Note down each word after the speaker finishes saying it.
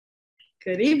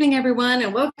Good evening, everyone,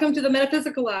 and welcome to the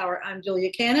Metaphysical Hour. I'm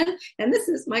Julia Cannon, and this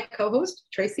is my co-host,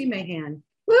 Tracie Mahan.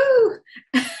 Woo!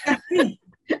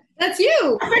 That's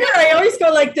you. I figure I always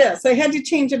go like this. I had to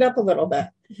change it up a little bit.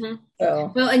 Mm-hmm.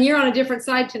 So. Well, and you're on a different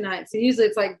side tonight. So usually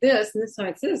it's like this, and this time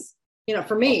it's this. You know,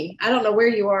 for me, I don't know where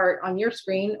you are on your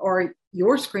screen or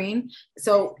your screen.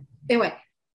 So anyway,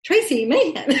 Tracie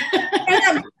Mahan.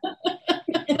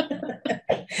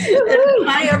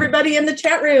 Hi, everybody in the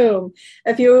chat room.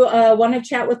 If you want to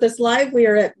chat with us live, we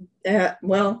are at,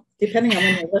 well, depending on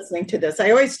when you're listening to this. I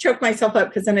always choke myself up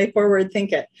because then I forward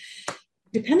think it.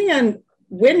 Depending on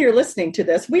when you're listening to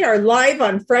this, we are live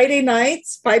on Friday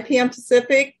nights, 5 p.m.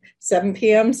 Pacific, 7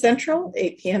 p.m. Central,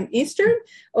 8 p.m. Eastern,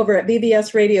 over at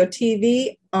BBS Radio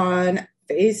TV on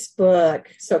Facebook.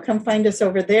 So come find us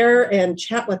over there and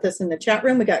chat with us in the chat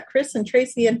room. We got Chris and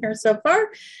Tracie in here so far.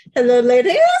 Hello,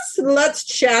 ladies. Let's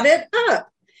chat it up.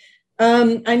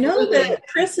 I know that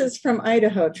Chris is from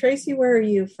Idaho. Tracie, where are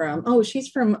you from? Oh, she's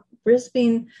from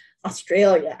Brisbane,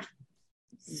 Australia.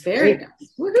 Very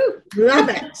nice. Woohoo. Love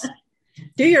it.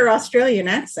 Do your Australian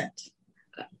accent.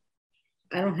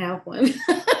 I don't have one.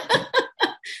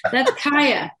 That's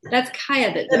Kaya. That's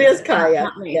Kaya. It is Kaya.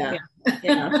 Not me.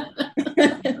 Yeah.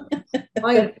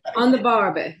 On the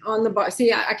Barbie. On the bar.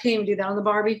 See, I can't even do that on the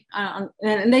Barbie.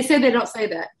 And they say they don't say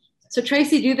that. So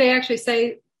Tracie, do they actually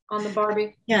say on the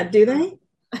Barbie? Yeah. Do they?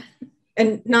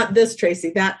 And not this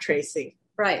Tracie, that Tracie.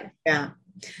 Right. Yeah.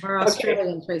 Or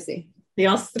Australian Tracie. The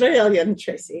Australian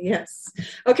Tracie. Yes.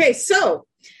 Okay. So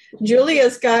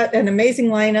Julia's got an amazing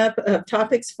lineup of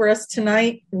topics for us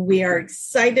tonight. We are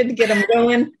excited to get them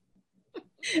going.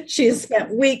 She has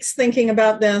spent weeks thinking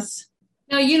about this.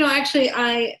 No, actually,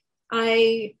 I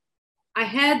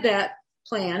had that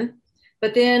plan,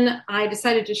 but then I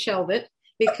decided to shelve it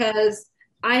because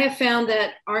I have found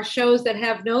that our shows that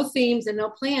have no themes and no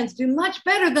plans do much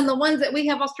better than the ones that we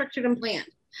have all structured and planned.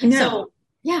 No. So,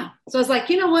 yeah. So I was like,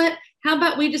 you know what? How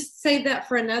about we just save that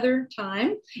for another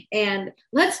time and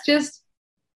let's just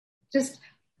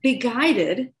be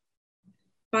guided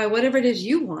by whatever it is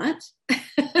you want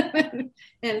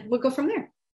and we'll go from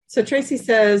there. So Tracie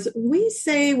says, we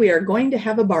say we are going to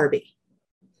have a Barbie.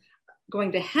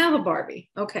 Going to have a Barbie.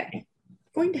 Okay.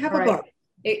 Going to have a Barbie.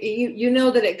 You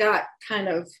know that it got kind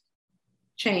of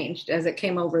changed as it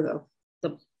came over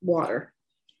the water.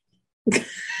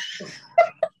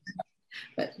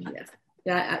 But yes.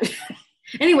 Yeah.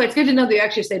 Anyway, it's good to know that you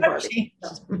actually say Barbie.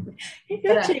 It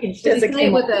got changed as it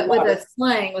came with the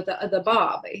slang with the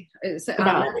Bob.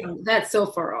 That's so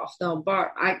far off. No,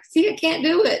 I can't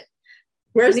do it.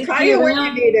 Where's Kaya when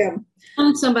you need him?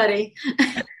 Somebody.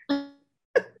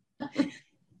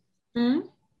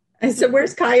 I said,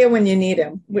 where's Kaya when you need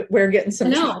him? We're getting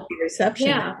some choppy reception.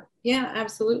 Yeah,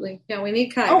 absolutely. Yeah, we need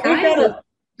Kaya. Oh,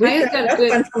 We've got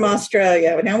one from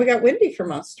Australia. Now we got Wendy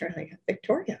from Australia,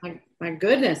 Victoria. My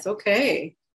goodness.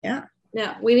 Okay. Yeah.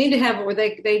 Now we need to have it where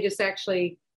they just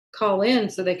actually call in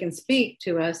so they can speak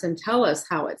to us and tell us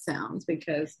how it sounds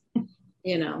because,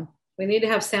 we need to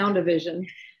have sound division.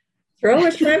 Throw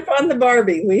a shrimp on the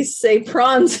Barbie. We say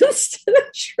prawns instead of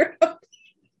shrimp.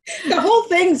 The whole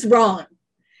thing's wrong.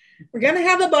 We're going to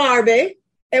have a Barbie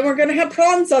and we're going to have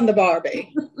prawns on the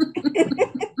Barbie.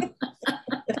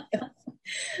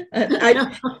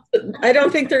 I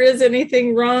don't think there is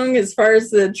anything wrong as far as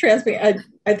the transmit.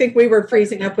 I think we were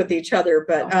freezing up with each other,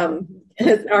 but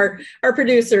our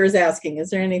producer is asking, is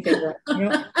there anything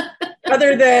wrong?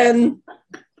 Other than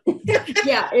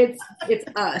yeah, it's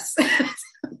us.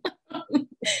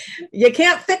 You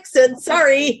can't fix it.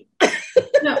 Sorry.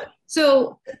 No.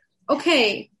 So,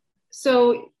 okay.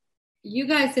 So you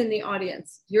guys in the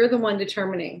audience, you're the one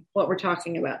determining what we're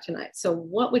talking about tonight. So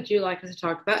what would you like us to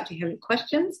talk about? Do you have any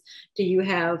questions? Do you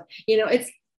have, these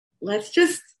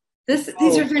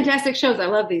are fantastic shows. I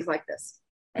love these like this.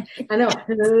 I know.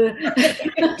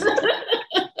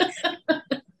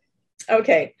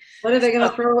 Okay. What are they going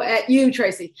to throw at you,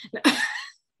 Tracie?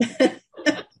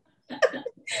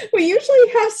 We usually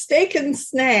have steak and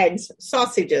snags,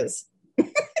 sausages.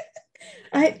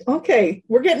 Okay,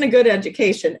 we're getting a good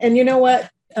education. And you know what?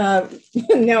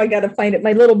 Now I got to find it.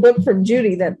 My little book from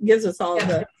Judy that gives us all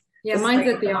the. Yeah, mine's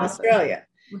at the Australia.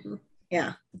 Mm-hmm.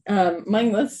 Yeah.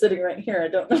 Mine was sitting right here. I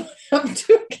don't know what I'm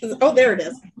doing. There it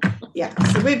is. Yeah.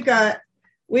 So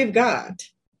we've got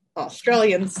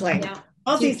Australian slang. Yeah.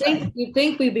 You'd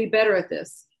think we'd be better at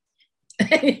this.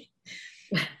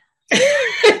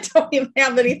 I don't even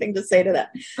have anything to say to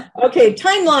that. Okay,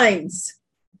 timelines.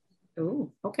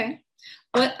 Oh, okay.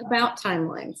 What about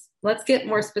timelines? Let's get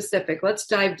more specific. Let's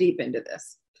dive deep into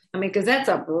this. Because that's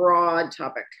a broad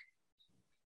topic.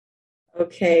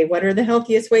 Okay, what are the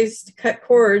healthiest ways to cut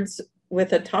cords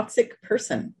with a toxic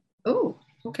person. Oh,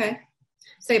 okay.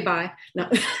 Say bye. No.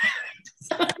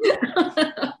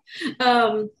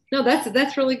 No,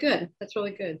 that's really good. That's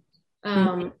really good.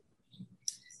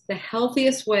 The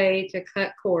healthiest way to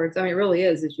cut cords, I mean, it really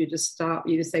is you just stop,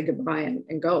 you just say goodbye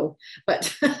and go.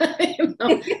 But, but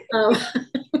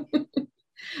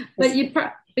you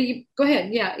go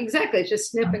ahead. Yeah, exactly.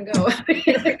 Just snip and go.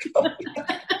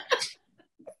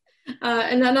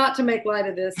 And not to make light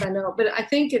of this, I know, but I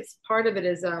think it's part of it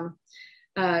is,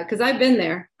 because I've been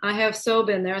there. I have so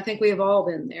been there. I think we have all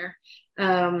been there.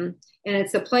 And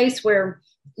it's a place where,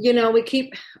 we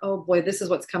keep, oh boy, this is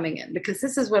what's coming in, because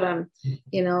this is what I'm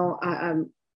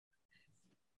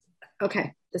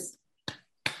okay.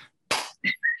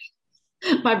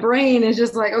 My brain is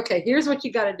just like, okay, here's what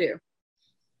you got to do.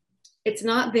 It's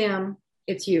not them,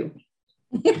 it's you.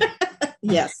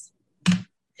 Yes.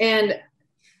 And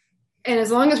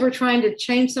as long as we're trying to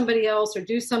change somebody else or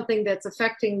do something that's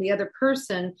affecting the other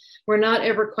person, we're not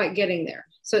ever quite getting there.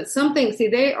 So it's something,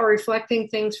 they are reflecting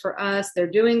things for us. They're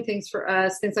doing things for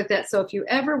us, things like that. So if you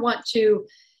ever want to,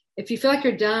 if you feel like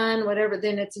you're done, whatever,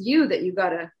 then it's you that you got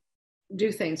to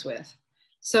do things with.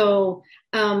 So,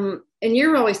 and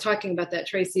you're always talking about that,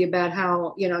 Tracie, about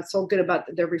how, it's so good about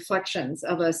the reflections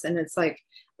of us. And it's like,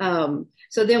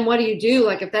 so then what do you do?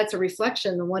 Like, if that's a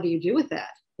reflection, then what do you do with that?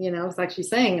 It's like she's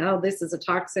saying, oh, this is a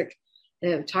toxic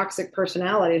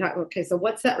personality. Okay, so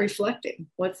what's that reflecting?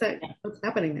 What's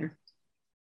happening there?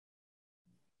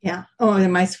 Yeah. Oh,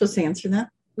 am I supposed to answer that?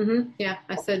 Mm-hmm. Yeah,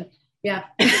 I said, yeah.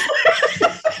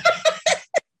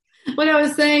 What I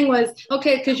was saying was,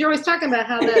 okay, because you're always talking about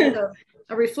how that's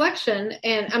a reflection.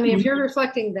 And I mean, if you're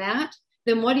reflecting that,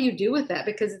 then what do you do with that?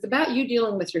 Because it's about you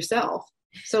dealing with yourself.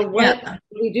 So what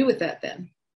do you do with that then?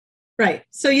 Right.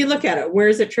 So you look at it. Where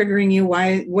is it triggering you?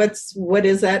 Why? What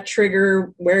is that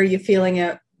trigger? Where are you feeling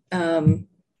it?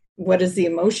 What is the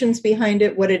emotions behind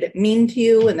it? What did it mean to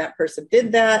you? And that person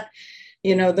did that.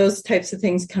 Those types of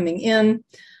things coming in.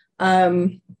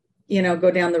 Go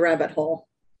down the rabbit hole.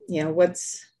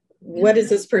 What is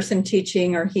this person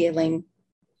teaching or healing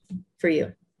for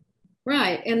you?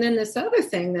 Right. And then this other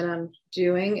thing that I'm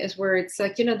doing is where it's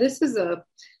like, this is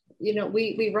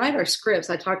we write our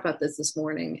scripts. I talked about this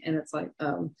morning, and it's like,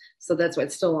 so that's why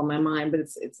it's still on my mind, but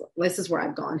it's this is where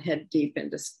I've gone head deep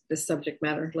into this subject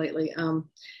matter lately.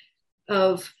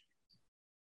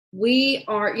 We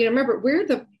are, remember, we're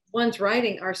the ones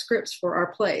writing our scripts for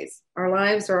our plays. Our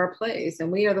lives are our plays,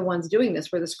 and we are the ones doing this.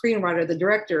 We're the screenwriter, the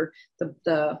director,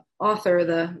 the author,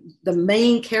 the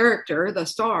main character, the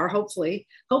star. Hopefully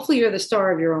you're the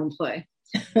star of your own play.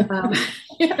 And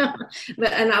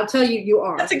I'll tell you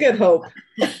are. That's a good hope.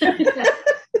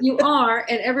 You are,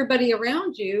 and everybody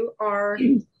around you are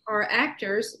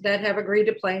actors that have agreed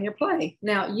to play in your play.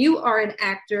 Now, you are an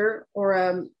actor or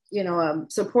a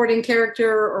supporting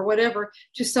character or whatever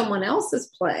to someone else's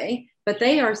play, but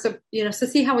they are, so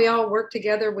see how we all work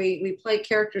together. We play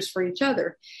characters for each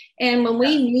other. And when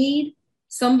we need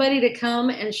somebody to come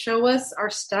and show us our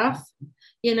stuff,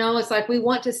 it's like we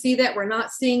want to see that. We're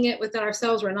not seeing it within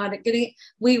ourselves. We're not getting it.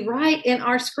 We write in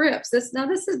our scripts. This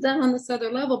is done on this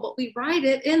other level, but we write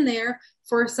it in there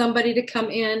for somebody to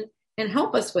come in and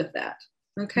help us with that.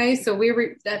 Okay, so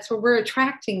that's where we're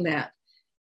attracting that.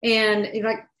 And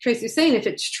like Tracie's saying, if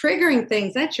it's triggering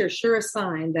things, that's your surest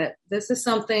sign that this is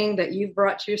something that you've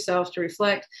brought to yourself to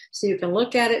reflect, so you can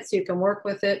look at it, so you can work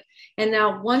with it. And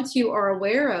now once you are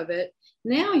aware of it,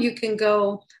 now you can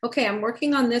go, okay, I'm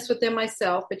working on this within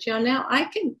myself, but now I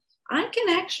can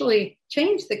actually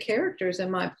change the characters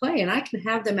in my play, and I can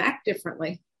have them act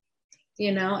differently,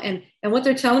 and what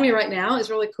they're telling me right now is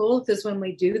really cool, because when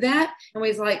we do that, and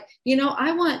we're like,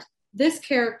 I want this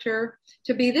character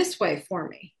to be this way for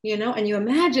me, and you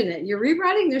imagine it, you're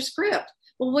rewriting their script.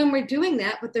 Well, when we're doing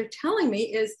that, what they're telling me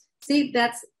is, see,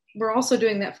 we're also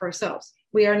doing that for ourselves.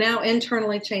 We are now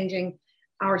internally changing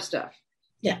our stuff.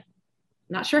 Yeah.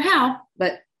 Not sure how,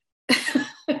 but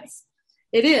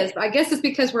it is. I guess it's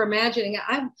because we're imagining it.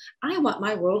 I want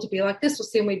my world to be like this. We'll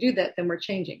see when we do that, then we're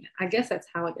changing it. I guess that's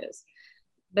how it is.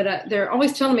 But they're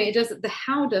always telling me the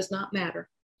how does not matter.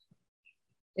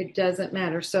 It doesn't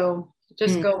matter. So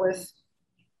just go with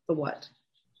the what.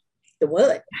 The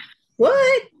what?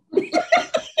 What?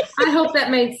 I hope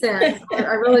that made sense.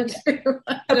 I really do.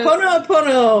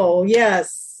 Apono.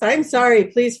 Yes. I'm sorry.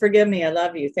 Please forgive me. I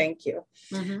love you. Thank you.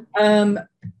 Mm-hmm.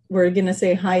 We're going to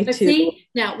say hi to. See,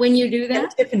 now, when you do that.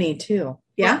 And Tiffany, too.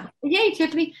 Yeah. Well, yay,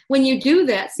 Tiffany. When you do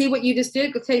that, see what you just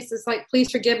did? Okay, so it's like, please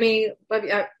forgive me.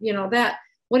 That.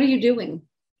 What are you doing?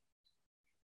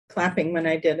 Clapping when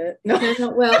I did it. No.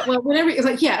 Well, whenever it's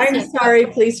like, yeah. I'm sorry.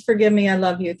 Please forgive me. I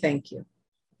love you. Thank you.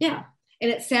 Yeah.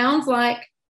 And it sounds like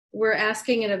we're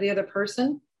asking it of the other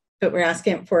person. But we're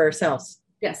asking it for ourselves.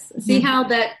 Yes. See how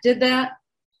that did that?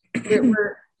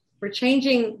 We're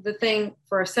changing the thing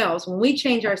for ourselves. When we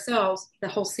change ourselves, the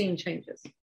whole scene changes.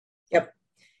 Yep.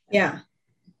 Yeah.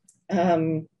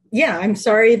 I'm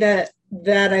sorry that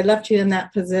I left you in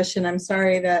that position. I'm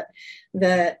sorry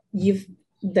that you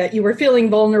were feeling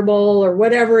vulnerable or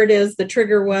whatever it is the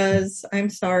trigger was. I'm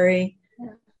sorry.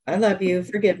 I love you.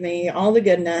 Forgive me. All the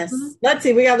goodness. Mm-hmm. Let's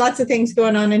see. We got lots of things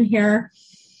going on in here.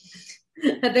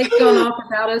 Have they gone off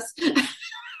without us?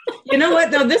 You know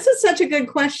what, though? This is such a good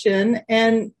question.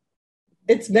 And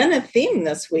it's been a theme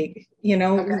this week,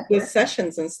 with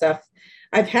sessions and stuff.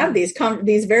 I've had these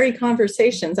very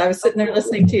conversations. I was sitting there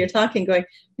listening to you talking, going,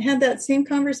 I had that same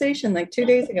conversation like 2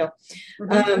 days ago.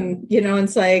 Mm-hmm. And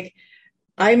it's like,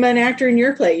 I'm an actor in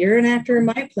your play. You're an actor in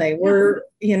my play. We're,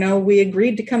 we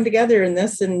agreed to come together in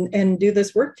this and do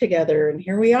this work together. And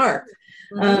here we are.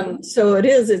 Mm-hmm. So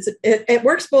it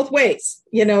works both ways.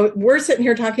 We're sitting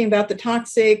here talking about the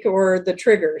toxic or the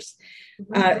triggers.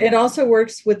 Mm-hmm. It also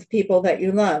works with people that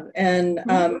you love. And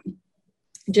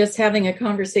just having a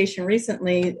conversation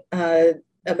recently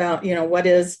about,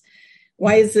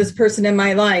 why is this person in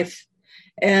my life?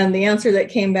 And the answer that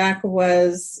came back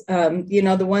was,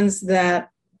 the ones that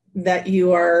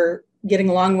you are getting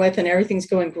along with and everything's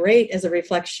going great is a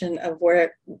reflection of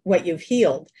what you've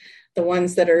healed. The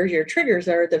ones that are your triggers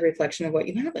are the reflection of what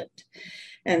you haven't.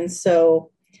 And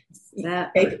so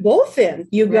take both in.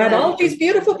 You've got all these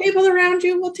beautiful people around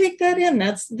you. We'll take that in.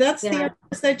 That's the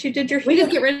evidence that you did your healing. We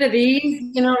just get rid of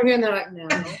these, over here, and they're like, no.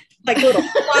 Like little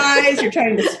flies, you're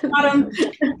trying to spot them.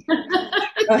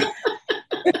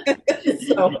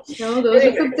 No, those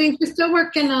are some things we're still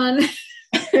working on.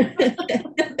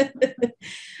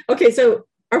 Okay, so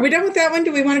are we done with that one?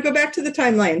 Do we want to go back to the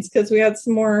timelines? Because we had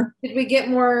some more. Did we get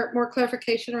more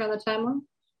clarification around the timeline?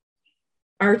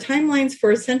 Our timelines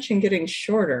for ascension getting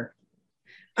shorter.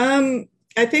 I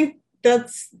think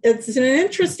it's an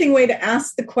interesting way to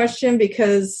ask the question,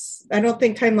 because I don't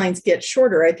think timelines get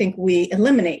shorter. I think we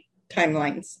eliminate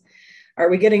timelines. Are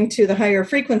we getting to the higher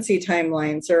frequency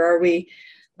timelines, or are we?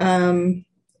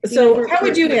 So how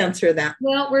would you answer that?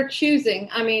 Well, we're choosing.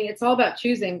 I mean, it's all about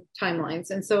choosing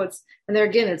timelines. And so it's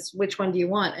which one do you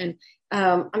want? And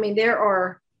there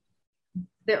are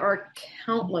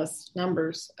countless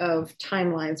numbers of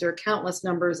timelines. There are countless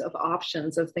numbers of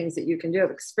options of things that you can do,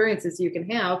 of experiences you can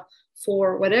have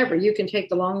for whatever. You can take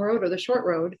the long road or the short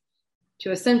road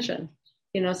to ascension,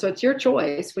 so it's your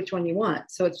choice which one you want.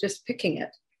 So it's just picking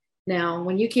it. Now,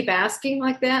 when you keep asking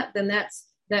like that, then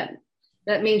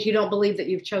that means you don't believe that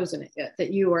you've chosen it yet,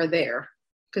 that you are there,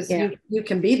 because you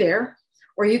can be there,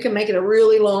 or you can make it a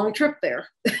really long trip there.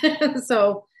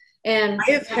 So, and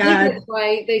I think that's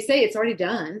why they say it's already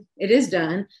done. It is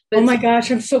done. But oh my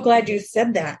gosh, I'm so glad you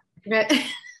said that. Right.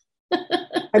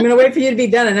 I'm going to wait for you to be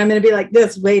done, and I'm going to be like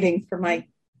this, waiting for my.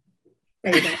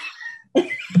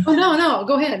 Oh, no,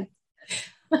 go ahead.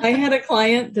 I had a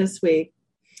client this week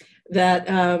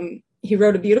that he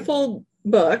wrote a beautiful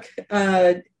book.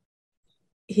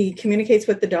 He communicates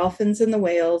with the dolphins and the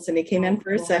whales, and he came in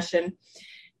for a session,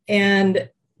 and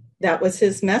that was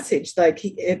his message.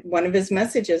 One of his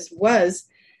messages was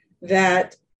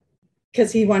that,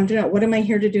 because he wanted to know, what am I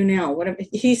here to do now?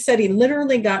 He said he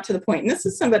literally got to the point, and this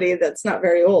is somebody that's not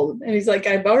very old, and he's like,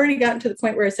 I've already gotten to the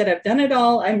point where I said, I've done it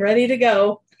all. I'm ready to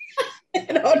go.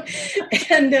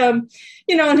 And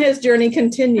his journey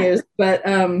continues. But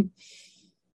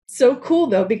so cool,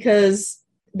 though, because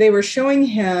they were showing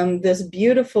him this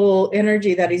beautiful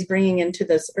energy that he's bringing into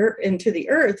the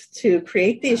earth to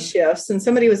create these shifts. And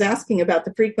somebody was asking about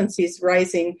the frequencies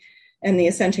rising and the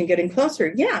ascension getting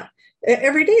closer. Yeah,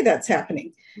 every day that's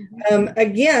happening. Mm-hmm.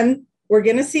 Again, we're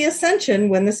going to see ascension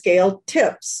when the scale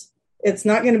tips. It's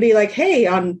not going to be like, hey,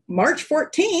 on March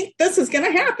 14th, this is going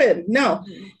to happen. No,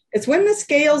 it's when the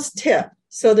scales tip.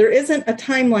 So there isn't a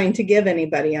timeline to give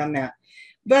anybody on that.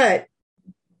 But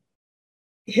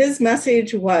his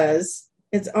message was,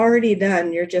 it's already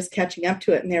done. You're just catching up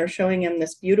to it. And they were showing him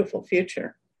this beautiful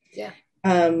future. Yeah.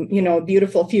 A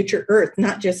beautiful future earth,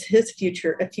 not just his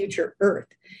future, a future earth.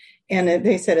 And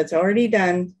they said, it's already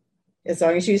done. As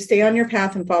long as you stay on your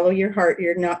path and follow your heart,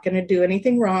 you're not going to do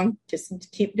anything wrong.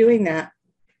 Just keep doing that.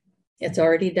 It's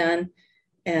already done.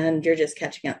 And you're just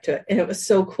catching up to it. And it was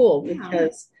so cool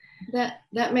because that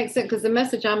makes sense. Because the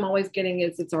message I'm always getting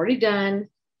is, it's already done.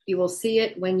 You will see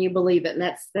it when you believe it.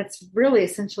 And that's really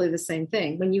essentially the same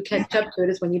thing. When you catch up to it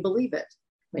is when you believe it.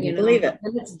 When you believe it.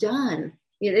 And it's done.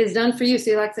 It is done for you.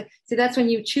 See, that's when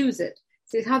you choose it.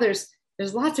 See how there's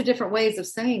There's lots of different ways of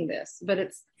saying this, but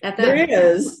it's at that.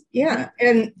 There is. Yeah.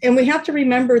 And we have to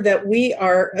remember that we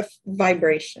are a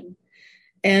vibration.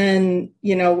 And,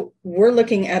 we're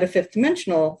looking at a fifth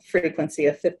dimensional frequency,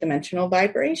 a fifth dimensional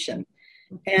vibration.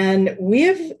 And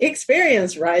we've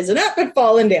experienced rising up and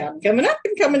falling down, coming up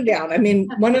and coming down. I mean,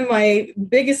 one of my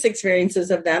biggest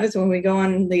experiences of that is when we go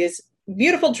on these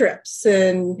beautiful trips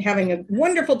and having a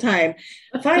wonderful time.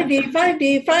 5D,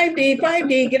 5D, 5D,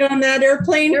 5D, get on that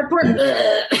airplane. Airport.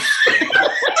 There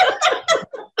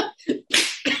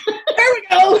we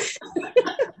go.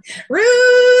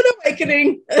 Rude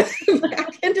awakening.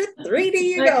 Back into 3D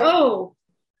you go.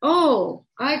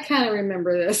 I kind of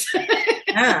remember this.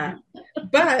 Yeah.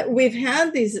 But we've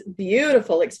had these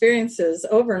beautiful experiences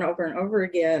over and over and over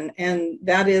again. And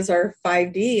that is our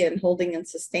 5D, and holding and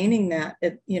sustaining that.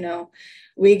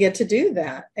 We get to do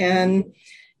that. And,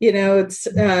 it's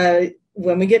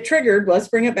when we get triggered, let's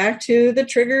bring it back to the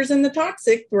triggers and the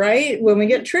toxic, right? When we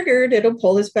get triggered, it'll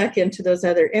pull us back into those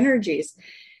other energies.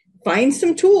 Find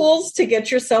some tools to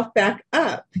get yourself back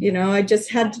up. I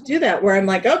just had to do that, where I'm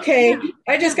like, okay,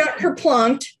 I just got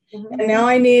kerplunked. And now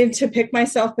I need to pick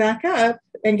myself back up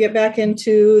and get back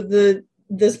into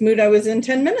this mood I was in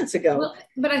 10 minutes ago. Well,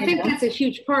 but I think that's a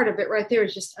huge part of it right there,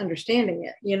 is just understanding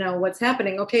it. What's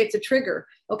happening. Okay, it's a trigger.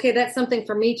 Okay, that's something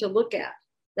for me to look at.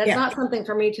 That's not something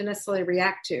for me to necessarily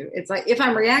react to. It's like, if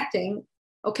I'm reacting,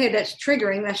 okay, that's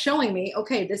triggering. That's showing me,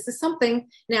 okay, this is something.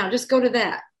 Now just go to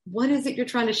that. What is it you're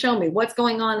trying to show me? What's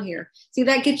going on here? See,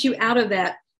 that gets you out of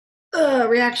that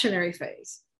reactionary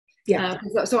phase. Yeah.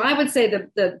 So I would say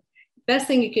the best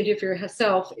thing you can do for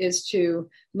yourself is to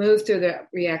move through the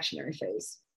reactionary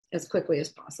phase as quickly as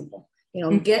possible.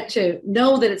 Get to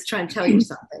know that it's trying to tell you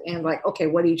something, and like, okay,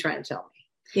 what are you trying to tell me?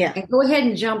 Yeah. And go ahead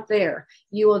and jump there.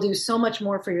 You will do so much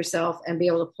more for yourself and be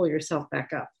able to pull yourself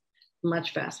back up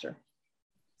much faster.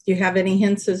 Do you have any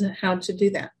hints as to how to do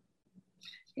that?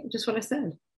 Just what I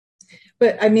said.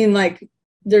 But I mean, like,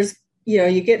 there's,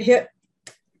 you get hit,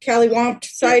 callywhomped,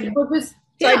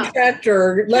 sidetracked,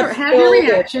 or left. Have your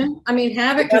reaction.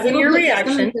 Have it. Having your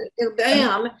reaction.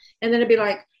 Bam. And then it'd be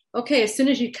like, okay, as soon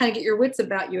as you kind of get your wits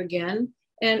about you again,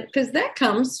 and because that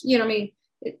comes,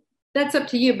 that's up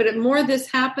to you. But the more this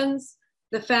happens,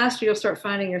 the faster you'll start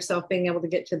finding yourself being able to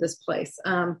get to this place.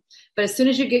 But as soon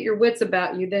as you get your wits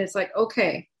about you, then it's like,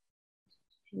 okay,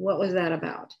 what was that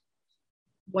about?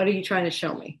 What are you trying to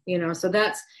show me? So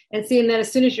that's, and seeing that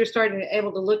as soon as you're starting to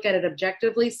able to look at it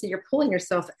objectively, so you're pulling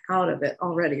yourself out of it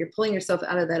already. You're pulling yourself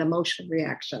out of that emotional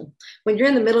reaction. When you're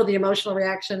in the middle of the emotional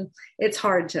reaction, it's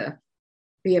hard to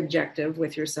be objective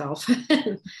with yourself.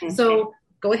 So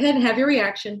go ahead and have your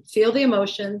reaction, feel the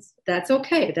emotions. That's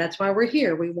okay. That's why we're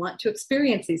here. We want to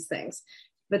experience these things,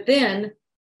 but then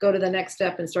go to the next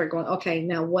step and start going, okay,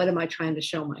 now what am I trying to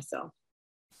show myself?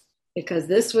 Because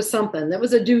this was something that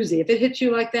was a doozy. If it hits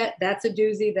you like that, that's a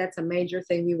doozy. That's a major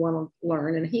thing you want to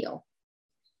learn and heal.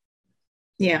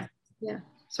 Yeah. Yeah.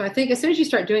 So I think as soon as you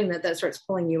start doing that, that starts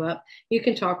pulling you up. You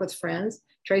can talk with friends.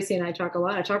 Tracie and I talk a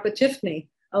lot. I talk with Tiffany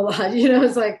a lot.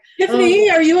 It's like,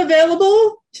 Tiffany, are you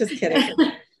available? Just kidding.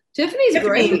 Tiffany's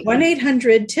great.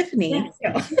 1-800-Tiffany.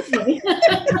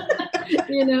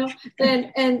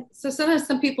 And so sometimes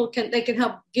some people can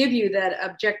help give you that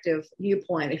objective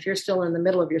viewpoint if you're still in the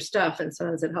middle of your stuff, and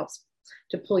sometimes it helps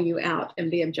to pull you out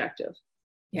and be objective.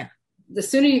 Yeah. The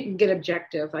sooner you can get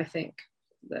objective, I think,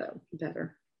 the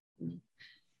better.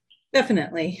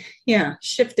 Definitely. Yeah.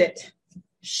 Shift it.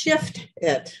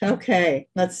 Okay.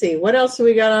 Let's see. What else do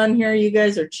we got on here? You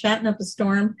guys are chatting up a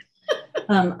storm.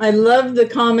 I love the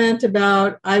comment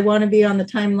about, I want to be on the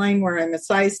timeline where I'm a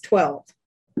size 12.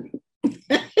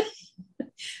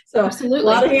 So absolutely. A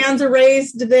lot of hands are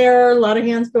raised there. A lot of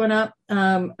hands going up.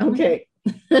 Okay.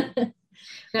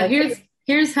 Now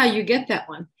here's how you get that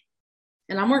one,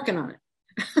 and I'm working on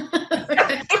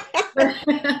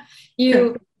it.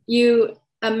 You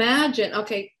imagine.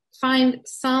 Okay, find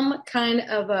some kind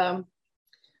of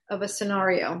a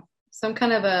scenario, some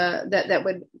kind of that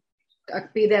would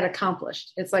be that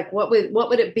accomplished. It's like, what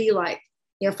would it be like?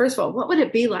 First of all, what would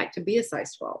it be like to be a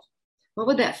size 12? What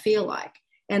would that feel like?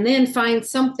 And then find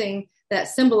something that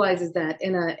symbolizes that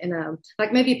in a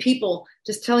like maybe people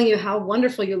just telling you how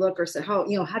wonderful you look, or how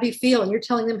do you feel, and you're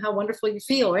telling them how wonderful you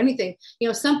feel, or anything,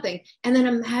 something. And then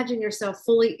imagine yourself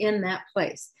fully in that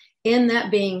place, in that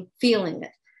being, feeling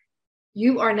it.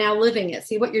 You are now living it.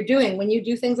 See what you're doing when you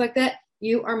do things like that?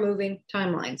 You are moving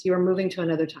timelines. You are moving to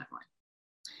another timeline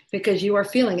because you are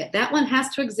feeling it. That one has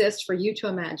to exist for you to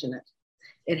imagine it.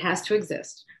 It has to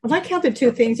exist. I like how the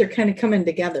two things are kind of coming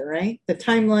together, right? The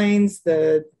timelines,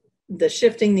 the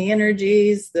shifting the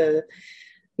energies,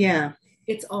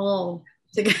 It's all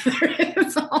together.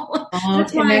 It's all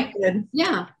That's connected.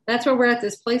 Yeah, that's where we're at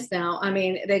this place now. I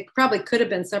mean, they probably could have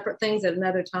been separate things at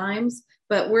other times,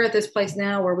 but we're at this place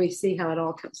now where we see how it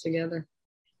all comes together.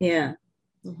 Yeah.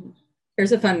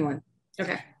 Here's a fun one.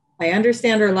 Okay. I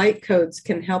understand our light codes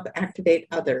can help activate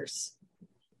others.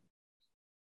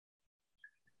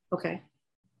 Okay.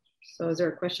 So is there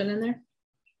a question in there?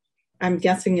 I'm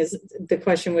guessing the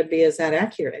question would be, is that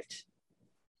accurate?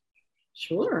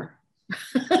 Sure.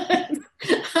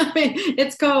 I mean,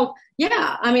 it's called,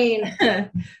 yeah. I mean,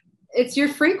 it's your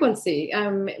frequency.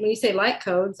 When you say light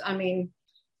codes, I mean,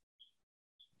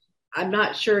 I'm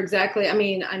not sure exactly. I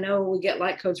mean, I know we get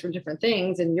light codes from different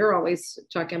things, and you're always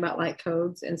talking about light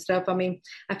codes and stuff. I mean,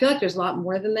 I feel like there's a lot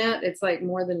more than that. It's like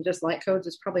more than just light codes.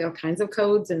 It's probably all kinds of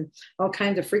codes and all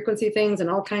kinds of frequency things and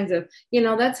all kinds of,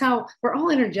 that's how we're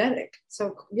all energetic.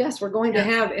 So yes, we're going to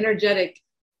have energetic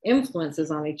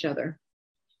influences on each other.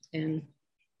 And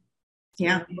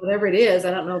whatever it is,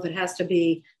 I don't know if it has to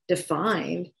be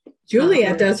defined.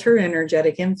 Julia does her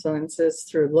energetic influences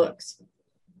through looks.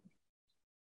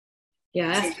 Yeah,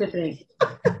 ask Tiffany.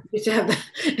 You should have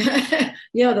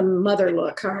the mother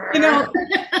look. I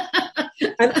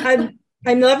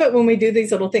love it when we do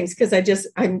these little things because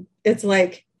it's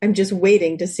like I'm just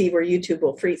waiting to see where YouTube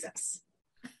will freeze us.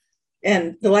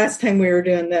 And the last time we were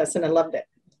doing this, and I loved it.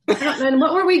 And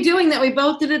what were we doing that we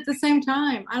both did at the same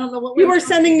time? I don't know what you were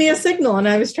sending me a signal, and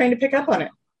I was trying to pick up on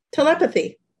it.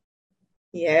 Telepathy.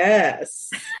 Yes.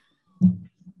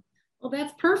 Well,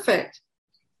 that's perfect.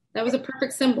 That was a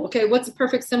perfect symbol. Okay, what's a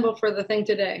perfect symbol for the thing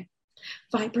today?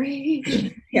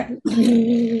 Vibration. Yeah.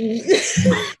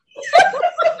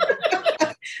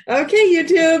 Okay,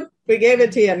 YouTube. We gave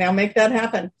it to you. Now make that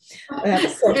happen.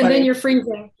 That's so funny. And then you're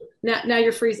freezing. Now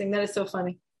you're freezing. That is so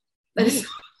funny. That is.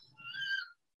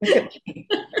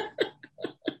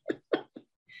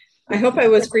 I hope I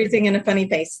was freezing in a funny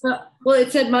face. Well,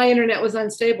 it said my internet was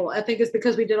unstable. I think it's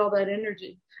because we did all that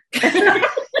energy.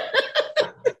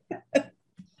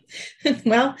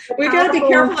 Well, we got to be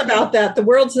careful about that. The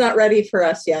world's not ready for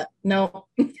us yet. No.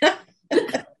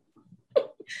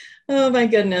 Oh my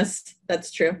goodness.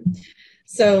 That's true.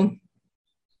 So,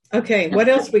 okay. What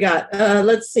else we got?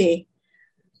 Let's see.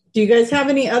 Do you guys have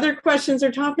any other questions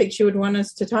or topics you would want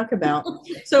us to talk about?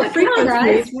 So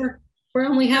frequencies. We're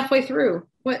only halfway through.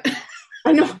 What?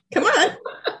 I know. Come on.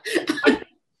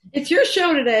 It's your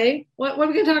show today. What are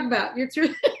we going to talk about?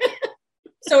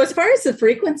 So as far as the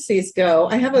frequencies go,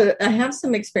 I have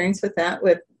some experience with that,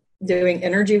 with doing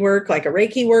energy work, like a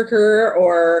Reiki worker,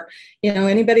 or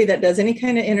anybody that does any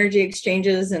kind of energy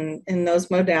exchanges and in those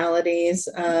modalities.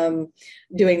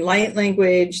 Doing light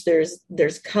language,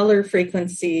 there's color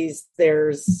frequencies,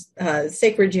 there's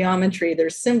sacred geometry,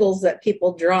 there's symbols that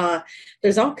people draw,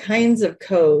 there's all kinds of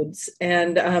codes,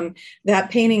 and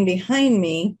that painting behind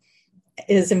me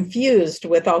is infused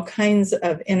with all kinds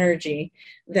of energy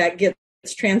that gets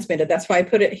transmitted. That's why I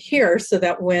put it here, so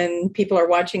that when people are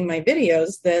watching my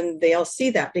videos, then they'll see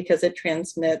that, because it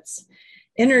transmits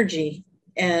energy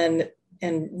and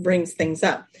brings things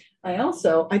up. I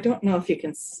don't know if you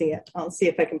can see it. I'll see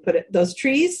if I can put it. Those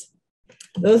trees,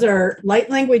 those are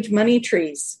light language money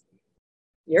trees.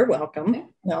 You're welcome.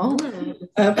 No.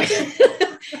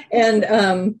 And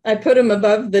I put them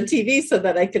above the TV so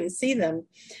that I can see them.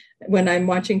 When I'm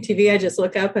watching TV, I just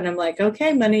look up and I'm like,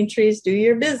 okay, money trees, do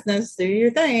your business, do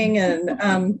your thing.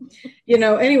 And,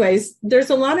 anyways, there's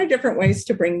a lot of different ways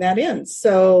to bring that in.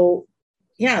 So,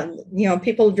 yeah,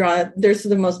 people draw, there's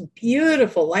the most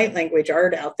beautiful light language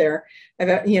art out there.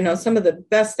 Some of the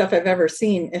best stuff I've ever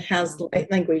seen, it has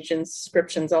light language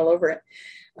inscriptions all over it.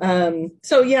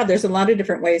 So yeah, there's a lot of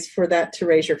different ways for that to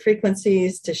raise your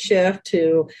frequencies, to shift,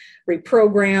 to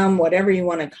reprogram, whatever you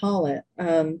want to call it.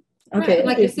 Okay. Right.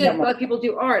 Like you said, a lot of people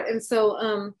do art. And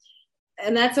so,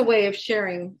 and that's a way of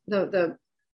sharing the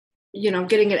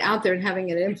getting it out there and having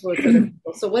it influence other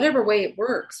people. So whatever way it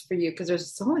works for you, because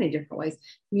there's so many different ways.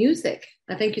 Music.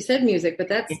 I think you said music, but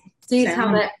that's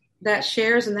how that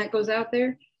shares and that goes out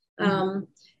there. And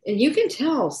you can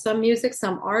tell some music,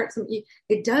 some art,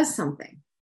 it does something.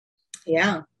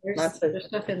 Yeah. There's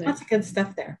stuff in there. Lots of good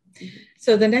stuff there.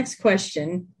 So the next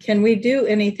question, can we do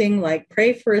anything like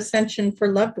pray for ascension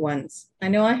for loved ones? I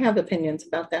know I have opinions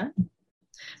about that.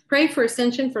 Pray for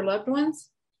ascension for loved ones?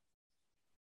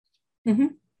 Mm-hmm.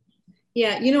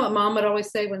 Yeah. You know what Mom would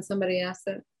always say when somebody asked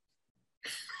that?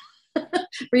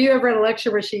 Were you ever at a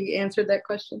lecture where she answered that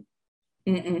question?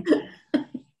 Mm-mm.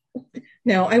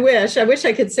 No, I wish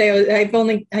I could say I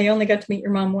only got to meet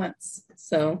your mom once.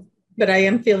 So, but I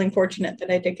am feeling fortunate that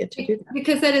I did get to do that.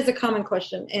 Because that is a common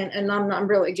question. And I'm not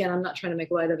trying to make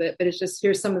light of it, but it's just,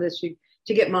 here's some of this to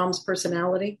get Mom's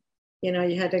personality. You know,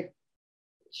 you had to,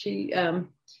 she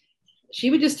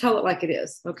would just tell it like it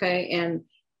is. Okay.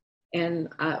 And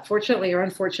fortunately or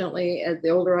unfortunately, as the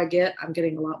older I get, I'm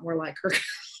getting a lot more like her.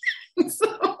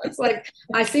 So it's like,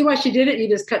 I see why she did it. You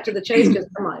just cut to the chase because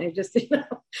come on, it just,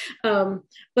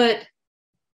 but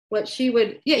what she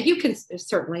would, yeah, you can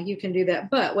do that.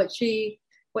 But what she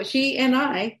and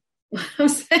I'm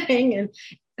saying, and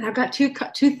I've got two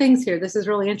things here. This is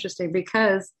really interesting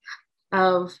because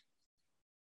of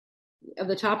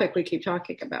the topic we keep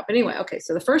talking about. But anyway, okay.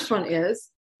 So the first one is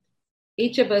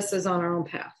each of us is on our own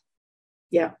path.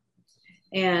 Yeah.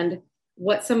 And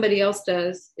what somebody else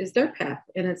does is their path,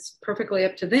 and it's perfectly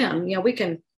up to them. You know, we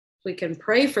can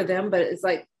pray for them, but it's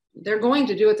like, they're going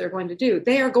to do what they're going to do.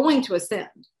 They are going to ascend.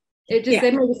 They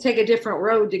may just take a different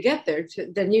road to get there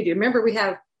than you do. Remember,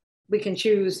 we can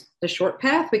choose the short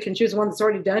path. We can choose one that's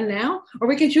already done now, or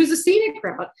we can choose a scenic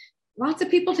route. Lots of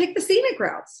people take the scenic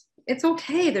routes. It's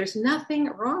okay. There's nothing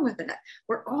wrong with that.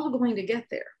 We're all going to get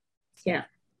there. Yeah.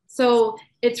 So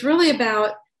it's really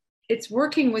about, it's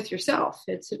working with yourself.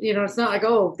 It's, you know, it's not like,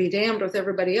 oh, be damned with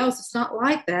everybody else. It's not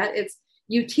like that. It's,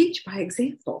 you teach by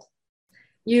example.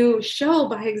 You show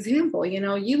by example. You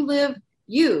know, you live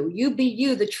you be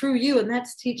you, the true you, and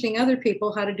that's teaching other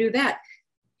people how to do that.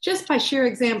 Just by sheer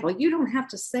example. You don't have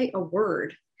to say a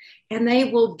word, and they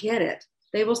will get it.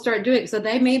 They will start doing it. So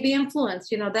they may be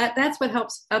influenced. You know, that's what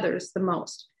helps others the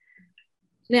most.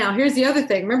 Now, here's the other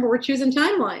thing. Remember, we're choosing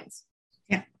timelines.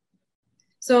 Yeah.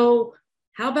 So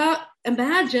how about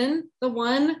imagine the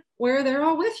one where they're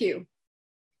all with you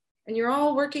and you're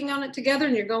all working on it together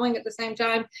and you're going at the same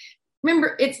time.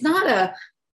 Remember,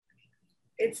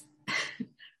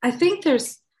 I think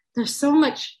there's so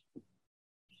much,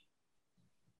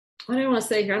 what do I want to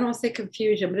say here? I don't want to say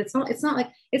confusion, but it's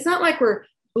not like we're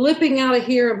blipping out of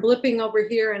here and blipping over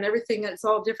here and everything that's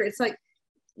all different. It's like,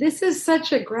 this is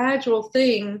such a gradual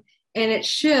thing, and it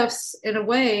shifts in a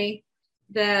way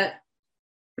that,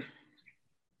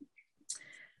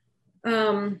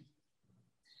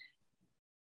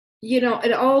 you know,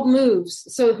 it all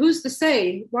moves. So who's to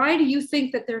say? Why do you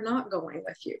think that they're not going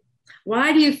with you?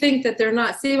 Why do you think that they're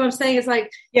not? See what I'm saying? It's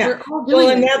like, we're all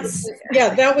doing and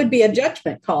that would be a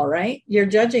judgment call, right? You're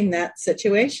judging that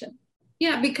situation.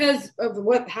 Yeah, because of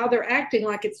how they're acting,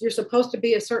 like you're supposed to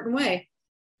be a certain way.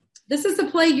 This is the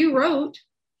play you wrote.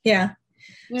 Yeah.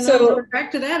 You know, so we're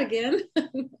back to that again.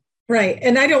 Right.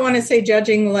 And I don't want to say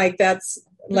judging like that's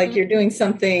like you're doing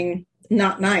something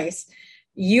not nice.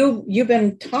 You've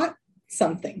been taught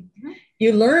something. Mm-hmm.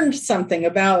 You learned something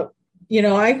about, you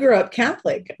know, I grew up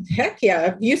Catholic. Heck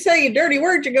yeah. If you say a dirty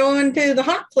word, you're going to the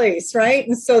hot place, right?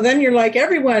 And so then you're like,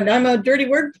 everyone, I'm a dirty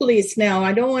word police now.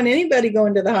 I don't want anybody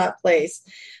going to the hot place.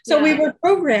 So we were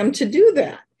programmed to do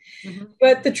that. Mm-hmm.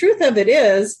 But the truth of it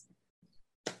is,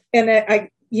 and I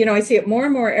see it more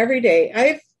and more every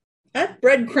day. I've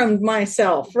breadcrumbed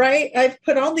myself, right? I've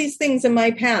put all these things in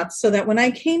my path so that when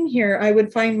I came here, I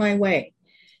would find my way.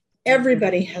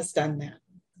 Everybody has done that.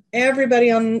 Everybody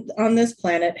on this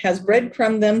planet has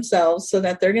breadcrumbed themselves so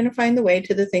that they're going to find the way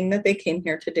to the thing that they came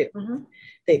here to do. Mm-hmm.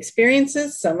 The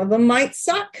experiences, some of them might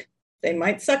suck. They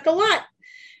might suck a lot.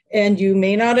 And you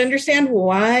may not understand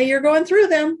why you're going through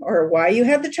them or why you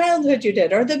had the childhood you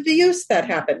did or the abuse that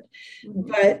happened.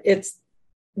 Mm-hmm. But it's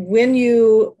when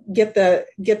you get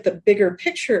the bigger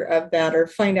picture of that or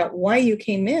find out why you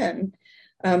came in.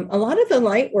 A lot of the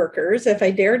light workers, if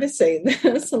I dare to say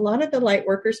this, a lot of the light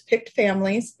workers picked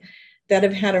families that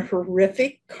have had a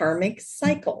horrific karmic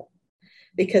cycle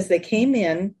because they came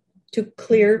in to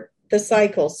clear the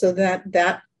cycle so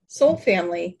that soul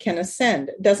family can ascend.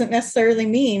 It doesn't necessarily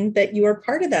mean that you are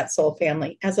part of that soul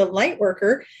family. As a light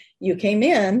worker, you came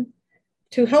in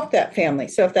to help that family.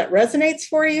 So if that resonates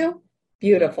for you,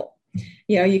 beautiful.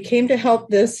 You know, you came to help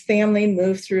this family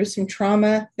move through some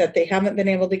trauma that they haven't been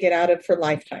able to get out of for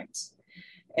lifetimes.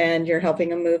 And you're helping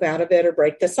them move out of it or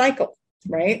break the cycle,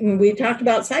 right? And we talked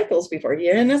about cycles before.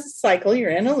 You're in a cycle,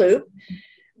 you're in a loop.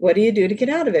 What do you do to get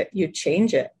out of it? You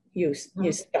change it. You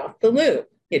stop the loop.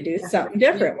 You do something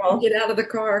different. Well, get out of the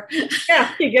car.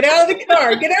 Yeah, you get out of the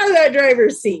car, get out of that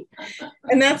driver's seat.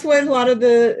 And that's what a lot of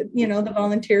the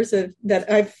volunteers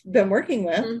that I've been working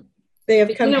with, mm-hmm. They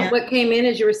have come in. What came in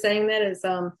as you were saying that is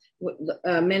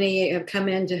many have come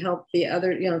in to help the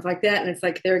other, it's like that. And it's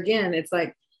like there again, it's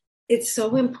like, it's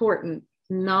so important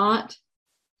not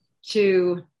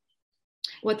to,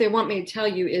 what they want me to tell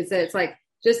you is that it's like,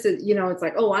 just as, it's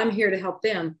like, oh, I'm here to help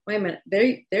them. Wait a minute.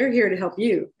 They're here to help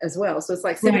you as well. So it's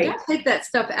like, so we got to take that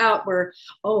stuff out where,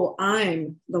 oh,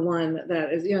 I'm the one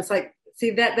that is, it's like,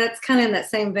 see that's kind of in that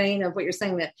same vein of what you're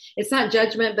saying, that it's not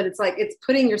judgment, but it's like, it's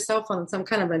putting yourself on some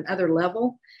kind of another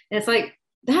level. And it's like,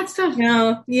 That stuff.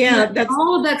 No, yeah, that's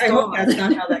all of that's I gone. hope that's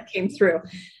not how that came through.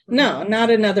 No, not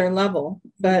another level,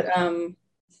 but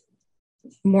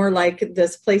more like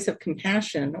this place of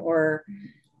compassion or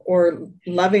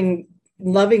loving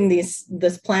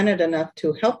this planet enough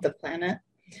to help the planet.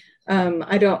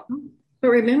 I don't. But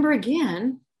remember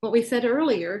again what we said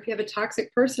earlier: if you have a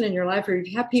toxic person in your life, or if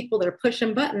you have people that are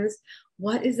pushing buttons,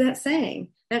 what is that saying?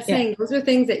 That's saying those are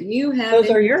things that you have. Those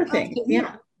are your things.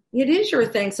 Yeah. It is your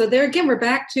thing. So there again, we're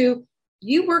back to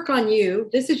you work on you.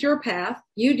 This is your path.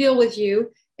 You deal with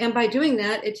you. And by doing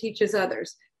that, it teaches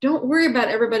others. Don't worry about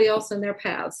everybody else in their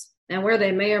paths and where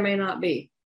they may or may not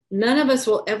be. None of us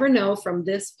will ever know from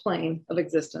this plane of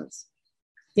existence.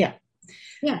 Yeah.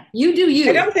 Yeah. You do you.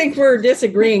 I don't think we're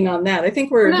disagreeing on that. I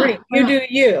think we're agreeing. You do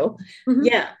you. Mm-hmm.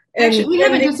 Yeah. And actually, we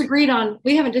haven't disagreed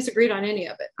on any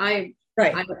of it.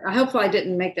 Right. I hopefully I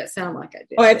didn't make that sound like I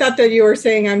did. Oh, I thought that you were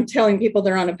saying I'm telling people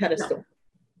they're on a pedestal.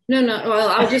 No. Well,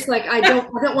 I was just like, I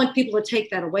don't want people to take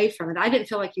that away from it. I didn't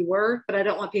feel like you were, but I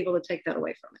don't want people to take that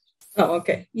away from it. Oh,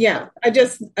 okay. Yeah. I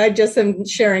just am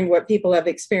sharing what people have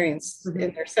experienced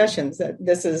in their sessions, that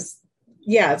this is,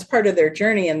 it's part of their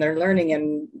journey and their learning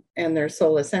and their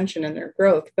soul ascension and their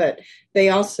growth, but they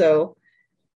also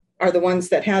are the ones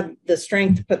that had the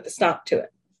strength to put the stop to it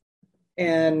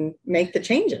and make the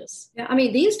changes. Yeah, I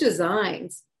mean, these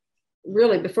designs,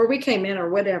 really, before we came in or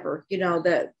whatever,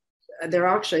 that they're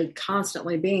actually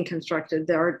constantly being constructed.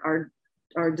 They're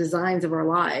our designs of our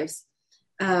lives.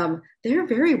 They're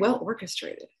very well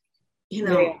orchestrated,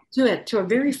 to a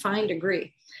very fine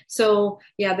degree. So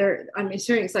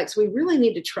it's like, so we really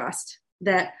need to trust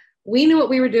that we knew what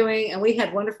we were doing and we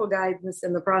had wonderful guidance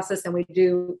in the process, and we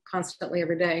do constantly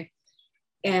every day.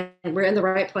 And we're in the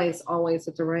right place always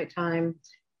at the right time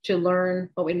to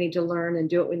learn what we need to learn and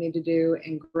do what we need to do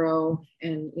and grow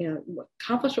and,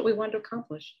 accomplish what we want to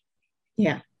accomplish.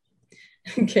 Yeah.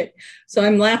 Okay. So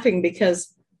I'm laughing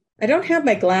because I don't have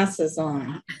my glasses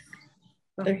on.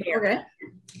 They're here. Okay.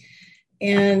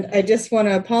 And I just want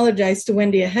to apologize to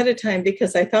Wendy ahead of time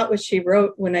because I thought what she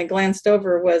wrote when I glanced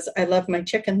over was, "I love my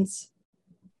chickens."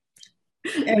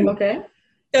 And okay.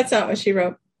 That's not what she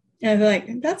wrote. And I'm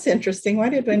like, that's interesting. Why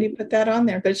did Wendy put that on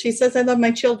there? But she says, "I love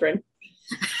my children."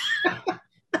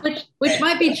 which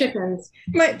might be chickens.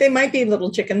 They might be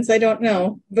little chickens. I don't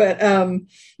know. But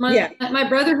my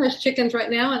brother has chickens right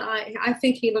now, and I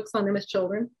think he looks on them as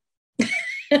children.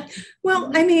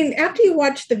 Well, I mean, after you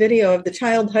watch the video of the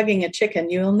child hugging a chicken,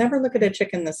 you'll never look at a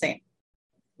chicken the same.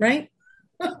 Right?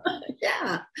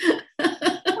 Yeah.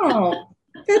 Oh,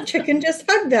 that chicken just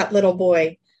hugged that little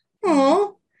boy.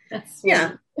 Oh,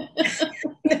 yeah.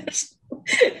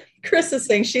 Chris is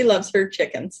saying she loves her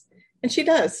chickens, and she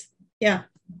does. Yeah.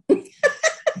 I'm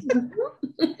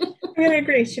going to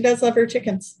agree. She does love her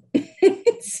chickens.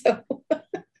 So,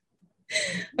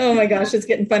 oh my gosh, it's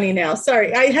getting funny now.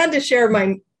 Sorry. I had to share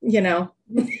my,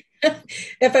 if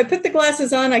I put the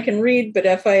glasses on, I can read, but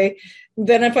if I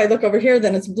look over here,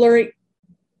 then it's blurry.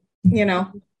 You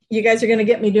guys are going to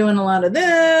get me doing a lot of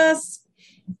this.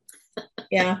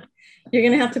 Yeah. You're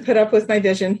going to have to put up with my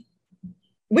vision.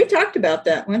 We talked about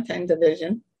that one time, the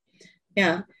vision.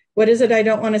 Yeah. What is it I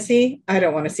don't want to see? I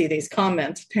don't want to see these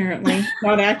comments, apparently.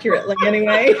 Not accurately,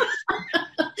 anyway.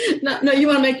 No, you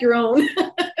want to make your own.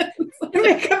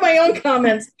 Make up my own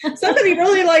comments. Somebody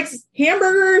really likes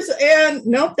hamburgers, and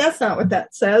nope, that's not what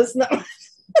that says. No.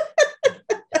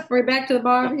 We're back to the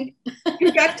Barbie.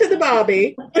 Back to the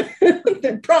Barbie.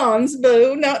 The prawns,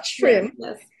 boo, not shrimp.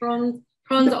 Yes, prawns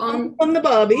on the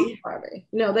Barbie.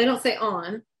 No, they don't say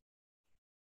on.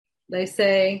 They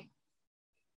say.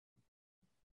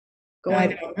 I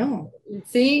don't know.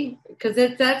 See, because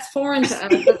that's foreign to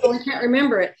us. We can't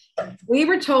remember it. We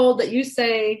were told that you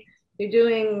say you're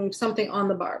doing something on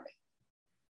the Barbie.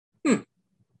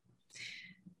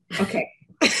 Okay.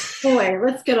 Boy,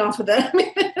 let's get off of that.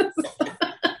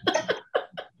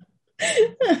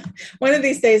 One of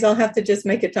these days I'll have to just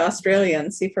make it to Australia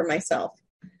and see for myself.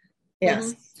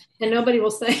 Yes. Mm-hmm. And nobody will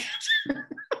say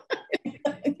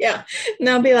it. Yeah. And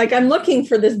I'll be like, I'm looking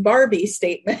for this Barbie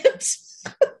statement.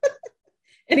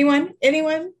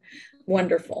 Anyone?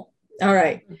 Wonderful. All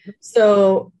right.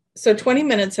 So 20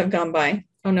 minutes have gone by.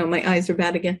 Oh no, my eyes are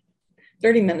bad again.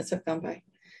 30 minutes have gone by.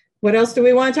 What else do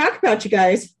we want to talk about, you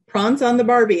guys? Prawns on the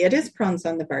Barbie. It is prawns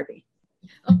on the Barbie.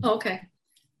 Oh, okay.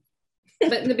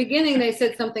 But in the beginning, they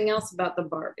said something else about the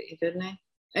Barbie, didn't they?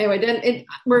 Anyway,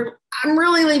 I'm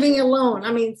really leaving you alone.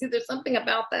 I mean, see, there's something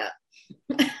about that.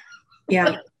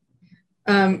 Yeah.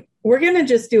 We're going to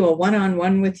just do a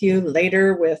one-on-one with you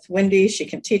later with Wendy. She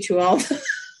can teach you all.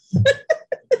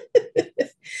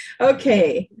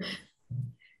 Okay.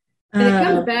 And it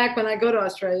comes back when I go to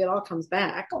Australia. It all comes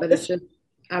back, but it's just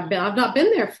I've not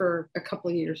been there for a couple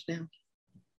of years now.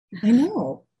 I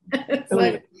know. It's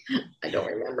like I don't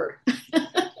remember.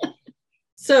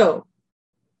 So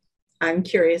I'm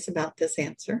curious about this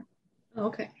answer.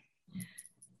 Okay.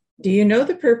 Do you know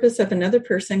the purpose of another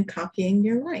person copying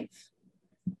your life?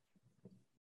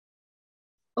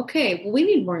 Okay, well, we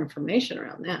need more information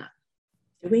around that.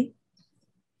 Do we?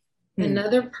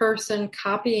 Another person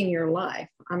copying your life.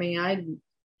 I mean,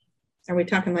 Are we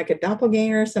talking like a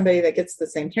doppelganger, somebody that gets the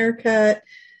same haircut?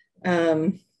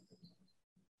 What?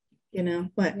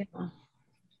 Yeah.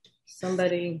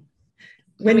 Somebody.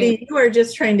 Wendy, you are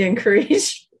just trying to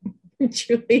encourage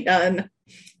Julia.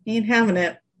 Ain't having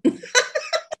it.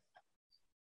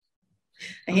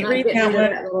 I ain't reading that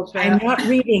one. I'm not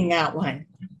reading that one.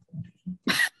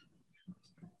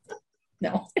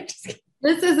 No.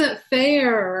 This isn't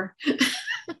fair.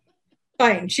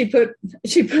 Fine. She put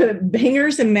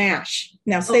bangers and mash.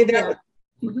 Now say that.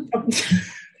 Yeah. Mm-hmm.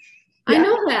 I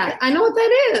know that. I know what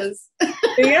that is.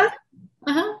 Yeah?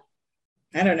 Uh-huh.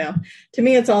 I don't know. To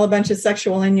me, it's all a bunch of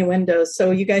sexual innuendos. So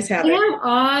you guys have it. Have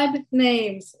odd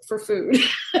names for food.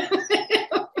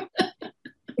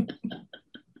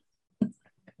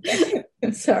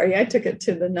 Sorry, I took it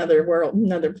to another world,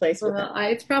 another place.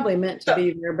 It's probably meant to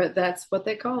be there, but that's what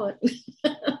they call it.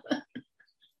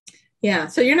 Yeah,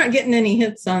 so you're not getting any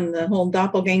hits on the whole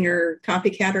doppelganger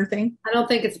copycatter thing? I don't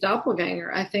think it's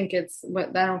doppelganger. I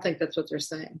don't think that's what they're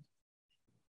saying.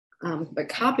 But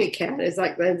copycat is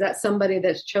that somebody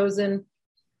that's chosen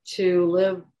to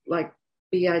live, like,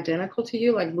 be identical to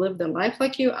you, like live the life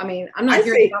like you? I mean, I'm not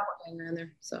hearing doppelganger in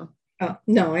there, so. Oh,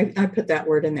 no, I put that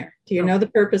word in there. Do you know the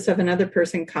purpose of another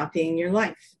person copying your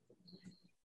life?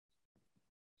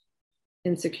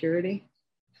 Insecurity.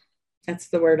 That's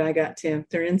the word I got too.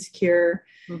 They're insecure.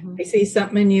 Mm-hmm. They see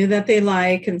something in you that they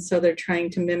like, and so they're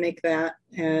trying to mimic that.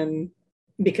 And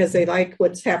because they like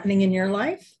what's happening in your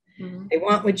life, mm-hmm. they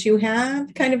want what you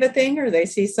have, kind of a thing, or they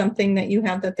see something that you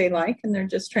have that they like, and they're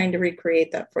just trying to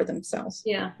recreate that for themselves.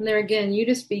 Yeah. And there again, you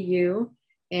just be you,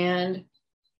 and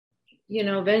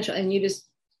eventually, and you just,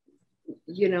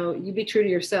 you be true to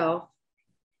yourself.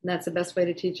 And that's the best way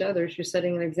to teach others. You're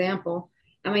setting an example.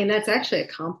 I mean, that's actually a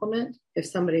compliment if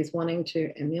somebody's wanting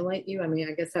to emulate you. I mean,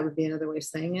 I guess that would be another way of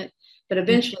saying it. But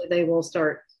eventually they will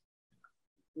start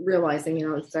realizing,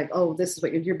 it's like, oh, this is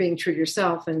what you're being true to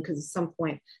yourself. And because at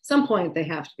some point they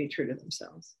have to be true to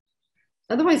themselves.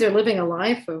 Otherwise they're living a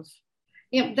life of,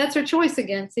 that's their choice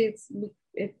again. See,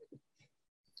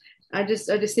 I just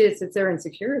see it's their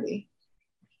insecurity.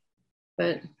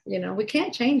 But, we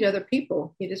can't change other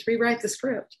people. You just rewrite the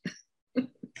script.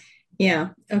 Yeah.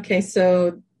 Okay.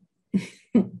 So,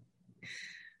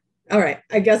 all right.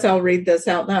 I guess I'll read this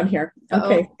out loud here.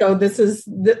 Okay. Uh-oh. So this is,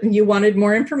 you wanted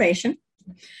more information.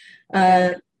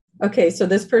 Okay. So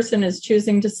this person is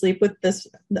choosing to sleep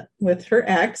with her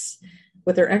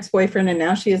ex-boyfriend. And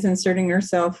now she is inserting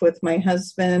herself with my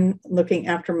husband, looking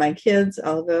after my kids,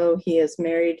 although he is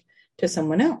married to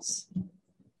someone else.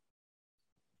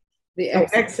 The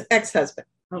ex-husband.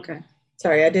 Okay.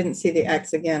 Sorry. I didn't see the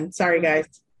ex again. Sorry, guys.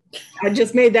 I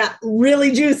just made that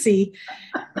really juicy.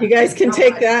 You guys can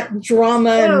take that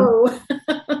drama.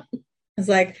 And it's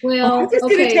like, I'm just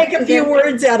going to take a few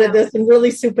words out of this and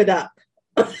really soup it up.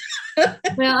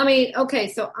 Well, I mean, okay.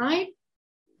 So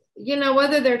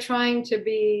whether they're trying to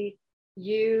be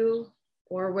you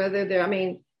or whether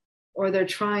they're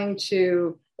trying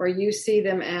to, or you see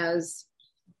them as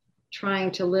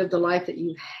trying to live the life that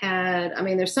you've had. I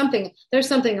mean, there's something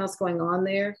else going on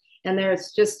there. And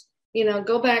there's just,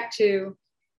 go back to,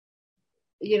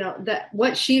 that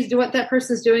what that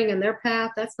person's doing in their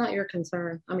path, that's not your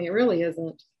concern. I mean, it really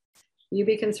isn't. You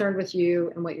be concerned with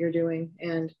you and what you're doing.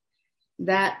 And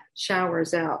that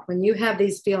showers out. When you have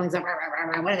these feelings of,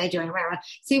 what are they doing?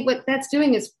 See, what that's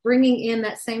doing is bringing in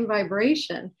that same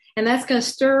vibration. And that's going to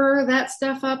stir that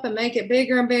stuff up and make it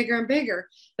bigger and bigger and bigger.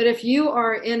 But if you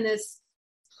are in this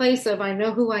place of, I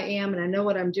know who I am and I know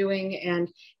what I'm doing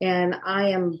and I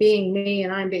am being me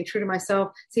and I'm being true to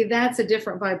myself. See, that's a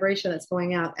different vibration that's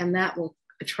going out, and that will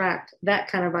attract that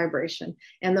kind of vibration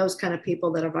and those kind of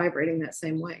people that are vibrating that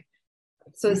same way.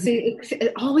 So see,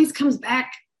 it always comes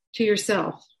back to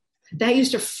yourself. That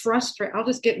used to frustrate. I'll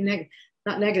just get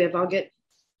not negative.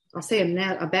 I'll say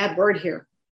a bad word here.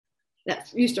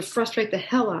 That used to frustrate the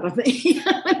hell out of me.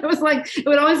 It was like, it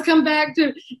would always come back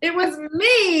to, it was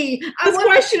me. This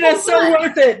question is so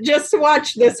worth it just to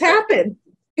watch this happen.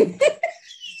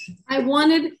 I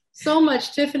wanted so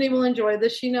much. Tiffany will enjoy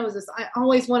this. She knows this. I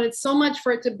always wanted so much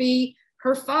for it to be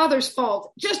her father's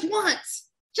fault. Just once.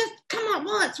 Just come on,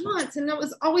 once. And it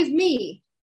was always me.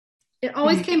 It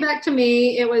always came back to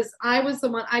me. I was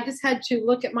the one, I just had to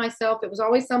look at myself. It was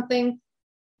always something,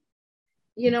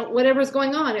 whatever's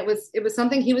going on. It was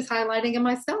something he was highlighting in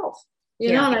myself,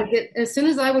 and as soon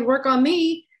as I would work on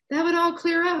me, that would all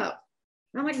clear up.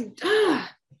 And I'm like,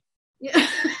 yeah.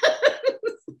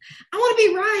 I want to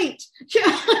be right.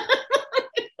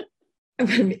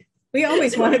 We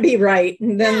always want to be right.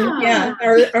 And then,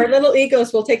 our little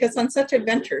egos will take us on such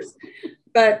adventures.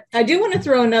 But I do want to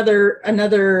throw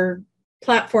another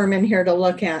platform in here to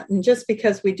look at. And just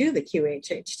because we do the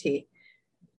QHHT,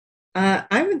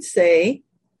 I would say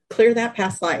clear that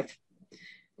past life.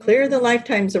 Clear the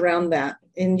lifetimes around that.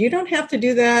 And you don't have to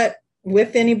do that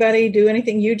with anybody, do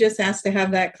anything. You just ask to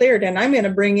have that cleared. And I'm going to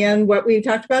bring in what we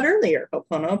talked about earlier,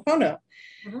 Ho'oponopono.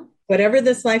 Whatever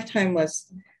this lifetime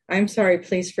was, I'm sorry,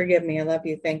 please forgive me. I love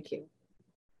you. Thank you.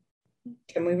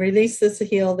 Can we release this,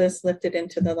 heal this, lift it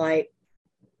into the light?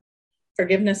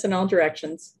 Forgiveness in all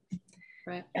directions.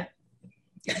 Right. Yeah.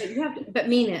 But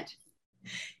mean it.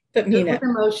 But mean it.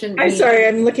 Emotion. I'm sorry.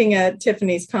 I'm looking at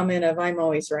Tiffany's comment of I'm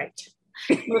always right.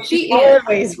 Well, she is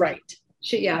always right.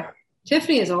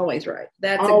 Tiffany is always right.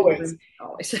 That's always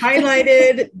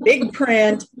highlighted, big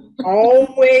print,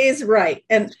 always right.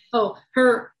 And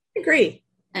her agree.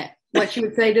 What she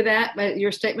would say to that, but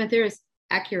your statement there is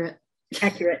accurate.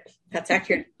 Accurate. That's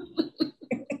accurate.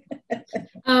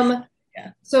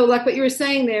 So like what you were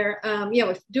saying there,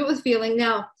 do it with feeling.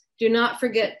 Now, do not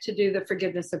forget to do the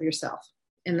forgiveness of yourself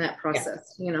in that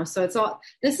process. So it's all,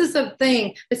 this is a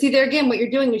thing. But see, there again, what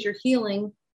you're doing is you're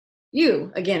healing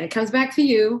you. Again, it comes back to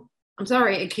you. I'm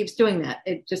sorry, it keeps doing that.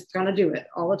 It's just going to do it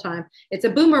all the time. It's a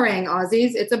boomerang,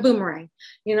 Aussies. It's a boomerang.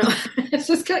 It's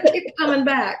just going to keep coming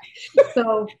back.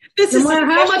 So no matter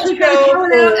how much we try to throw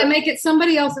it out and make it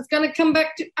somebody else, it's going to come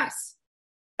back to us.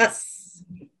 Us.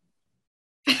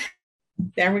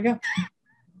 There we go.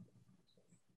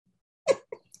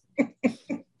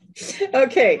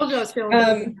 Okay. What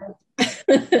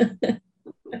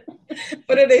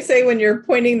do they say when you're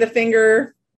pointing the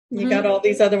finger? You got all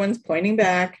these other ones pointing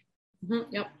back.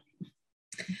 Yep.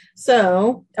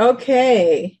 So,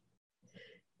 okay.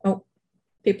 Oh,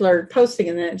 people are posting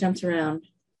and then it jumps around.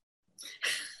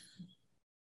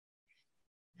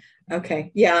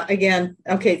 Okay. Yeah. Again.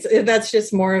 Okay. So that's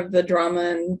just more of the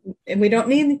drama, and we don't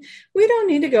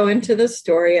need to go into the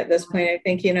story at this point. I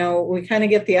think, we kind of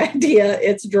get the idea.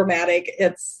 It's dramatic.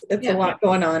 It's a lot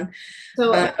going on.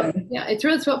 So it's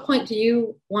really, at what point do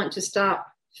you want to stop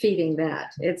feeding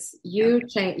that? It's you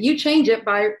change it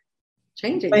by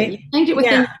changing it. You change it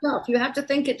within yourself. You have to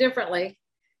think it differently.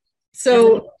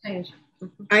 So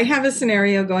I have a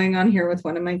scenario going on here with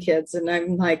one of my kids, and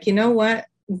I'm like, you know what?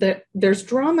 There's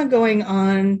drama going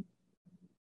on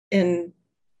in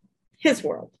his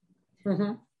world.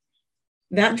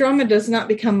 That drama does not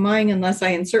become mine unless I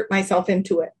insert myself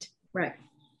into it. Right.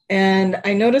 And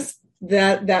I noticed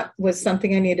that was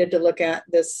something I needed to look at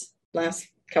this last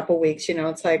couple weeks.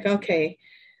 It's like, okay,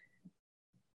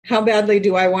 how badly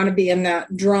do I want to be in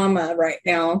that drama right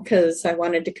now? Because I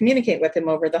wanted to communicate with him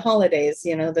over the holidays,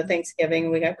 the Thanksgiving,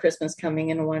 we got Christmas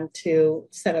coming, and I want to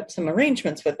set up some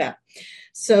arrangements with that.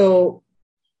 So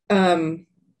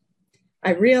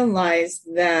I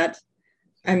realized that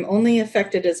I'm only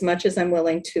affected as much as I'm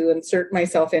willing to insert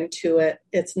myself into it.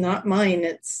 It's not mine.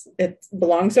 It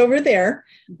belongs over there,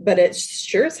 but it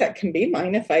sure as heck can be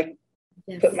mine if I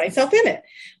put myself in it,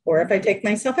 or if I take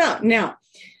myself out. Now,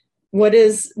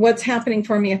 what's happening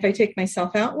for me if I take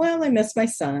myself out? Well, I miss my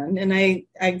son, and I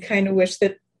kind of wish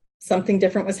that something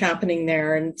different was happening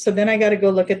there. And so then I got to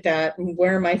go look at that, and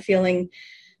where am I feeling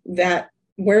that?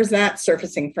 Where's that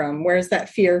surfacing from? Where's that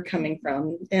fear coming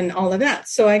from? And all of that.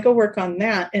 So I go work on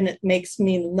that, and it makes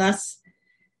me less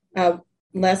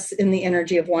in the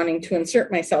energy of wanting to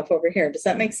insert myself over here. Does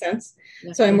that make sense?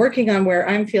 Yes. So I'm working on where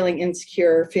I'm feeling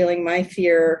insecure, feeling my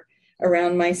fear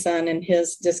around my son and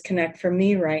his disconnect from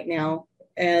me right now,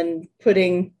 and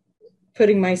putting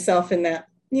myself in that,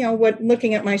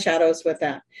 looking at my shadows with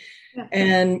that,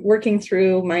 and working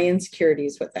through my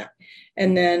insecurities with that.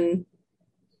 And then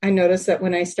I noticed that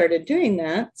when I started doing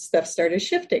that, stuff started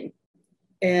shifting,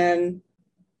 and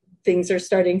things are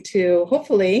starting to,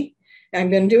 hopefully, I'm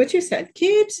going to do what you said,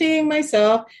 keep seeing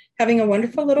myself having a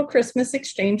wonderful little Christmas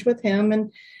exchange with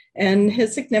him and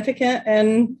his significant,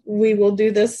 and we will do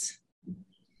this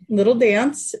little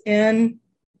dance, and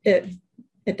it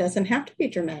doesn't have to be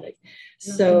dramatic.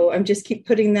 So I'm just keep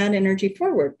putting that energy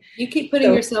forward. You keep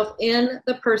putting yourself in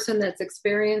the person that's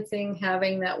experiencing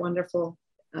having that wonderful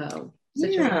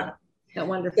situation, that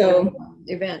wonderful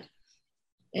event,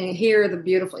 and hear the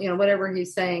beautiful, whatever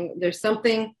he's saying. There's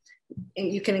something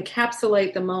and you can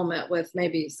encapsulate the moment with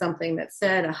maybe something that's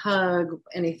said, a hug,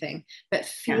 anything, but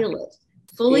feel it.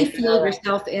 Fully feel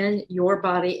yourself in your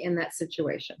body in that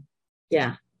situation.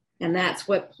 Yeah. And that's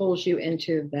what pulls you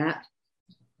into that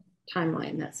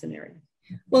timeline, that scenario.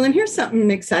 Well, and here's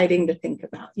something exciting to think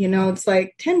about. It's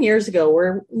like 10 years ago,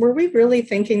 were we really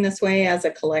thinking this way as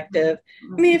a collective?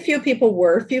 I mean, a few people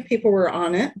were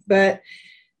on it, but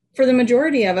for the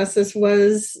majority of us, this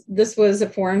was a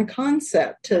foreign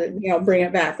concept to, bring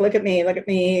it back. Look at me.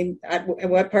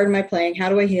 What part am I playing? How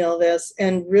do I heal this?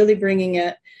 And really bringing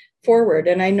it forward.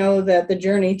 And I know that the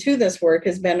journey to this work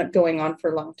has been going on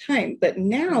for a long time, but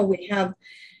now we have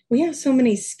so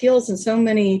many skills and so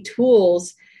many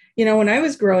tools. When I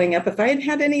was growing up, if I had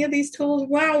had any of these tools,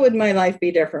 wow, would my life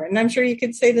be different? And I'm sure you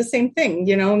could say the same thing,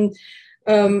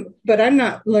 but I'm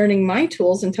not learning my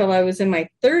tools until I was in my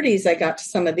 30s. I got to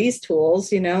some of these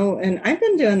tools, and I've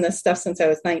been doing this stuff since I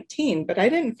was 19, but I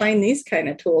didn't find these kind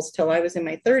of tools till I was in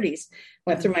my 30s.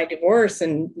 Went through my divorce,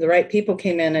 and the right people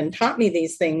came in and taught me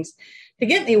these things to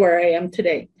get me where I am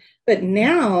today. But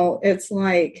now it's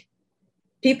like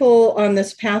people on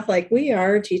this path, like we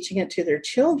are, teaching it to their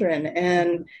children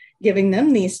and giving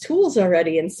them these tools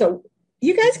already. And so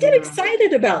you guys get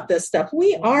excited about this stuff.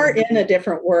 We are in a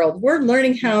different world. We're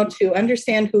learning how to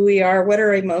understand who we are, what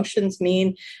our emotions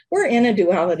mean. We're in a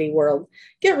duality world.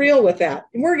 Get real with that.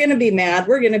 We're going to be mad.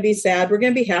 We're going to be sad. We're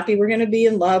going to be happy. We're going to be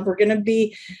in love. We're going to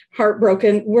be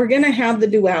heartbroken. We're going to have the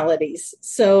dualities.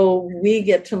 So we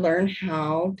get to learn,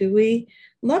 how do we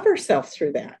love ourselves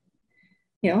through that?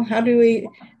 How do we,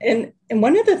 and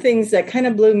one of the things that kind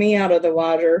of blew me out of the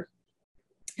water,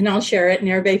 and I'll share it and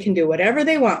everybody can do whatever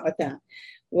they want with that,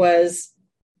 was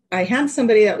I had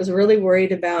somebody that was really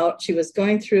worried about, she was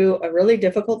going through a really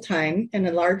difficult time and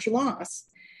a large loss.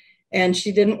 And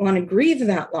she didn't want to grieve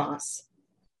that loss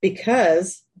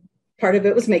because part of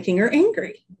it was making her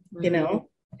angry,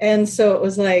 And so it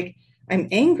was like, I'm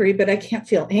angry, but I can't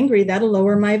feel angry. That'll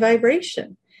lower my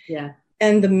vibration. Yeah.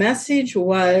 And the message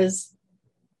was,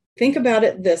 think about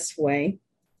it this way.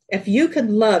 If you could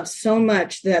love so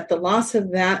much that the loss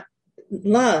of that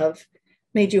love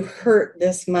made you hurt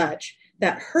this much,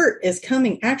 that hurt is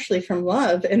coming actually from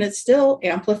love, and it's still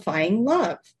amplifying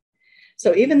love.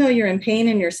 So even though you're in pain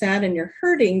and you're sad and you're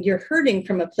hurting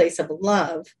from a place of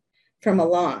love, from a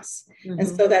loss. Mm-hmm. And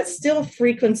so that's still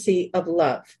frequency of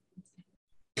love.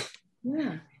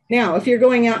 Yeah. Now, if you're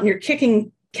going out and you're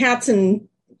kicking cats and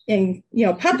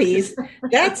puppies,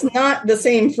 that's not the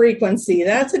same frequency.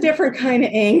 That's a different kind of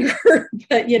anger.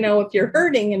 But, if you're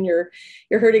hurting and you're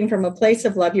hurting from a place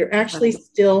of love, you're actually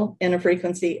still in a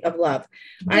frequency of love.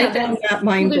 Yeah, I found that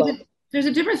mind blowing. There's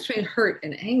a difference between hurt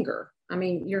and anger. I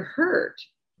mean, you're hurt.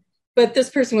 But this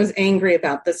person was angry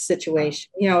about this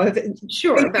situation.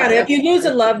 Sure. If you lose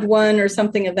a loved one or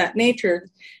something of that nature,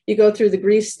 you go through the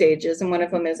grief stages, and one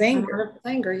of them is anger.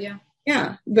 Anger, yeah.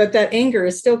 Yeah, but that anger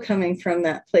is still coming from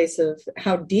that place of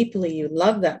how deeply you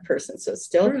love that person. So it's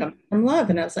still coming from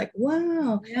love. And I was like,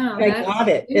 wow, yeah, I got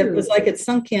it. Huge. It was like it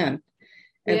sunk in.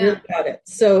 I really got it.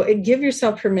 So give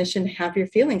yourself permission to have your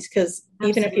feelings, because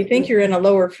even if you think you're in a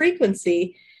lower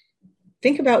frequency,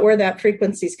 think about where that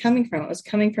frequency is coming from. It was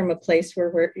coming from a place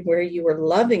where you were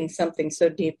loving something so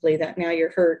deeply that now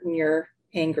you're hurt and you're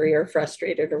angry or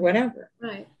frustrated or whatever.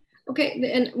 Right.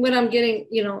 Okay, and what I'm getting,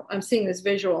 I'm seeing this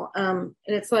visual, and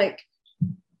it's like,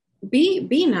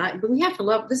 be not, but we have to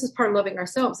love. This is part of loving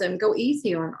ourselves, and go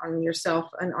easy on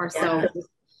yourself and ourselves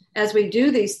as we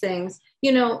do these things.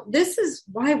 This is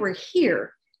why we're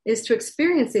here, is to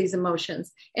experience these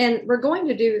emotions, and we're going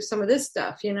to do some of this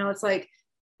stuff. It's like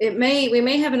we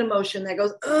may have an emotion that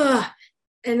goes ugh,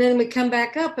 and then we come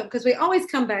back up, because we always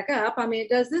come back up. I mean, it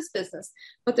does this business.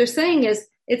 What they're saying is,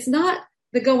 it's not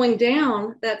the going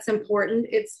down that's important.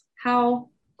 It's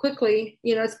how quickly,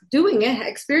 it's doing it,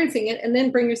 experiencing it, and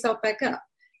then bring yourself back up.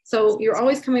 So you're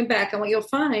always coming back. And what you'll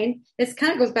find, it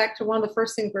kind of goes back to one of the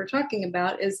first things we were talking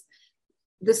about, is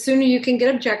the sooner you can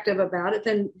get objective about it,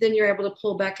 then you're able to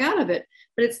pull back out of it.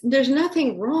 But there's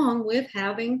nothing wrong with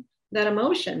having that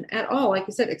emotion at all. Like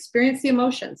you said, experience the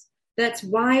emotions. That's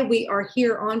why we are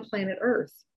here on planet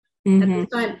Earth at this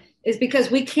time, is because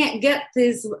we can't get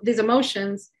these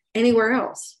emotions anywhere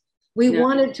else. We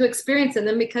wanted to experience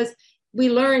them because we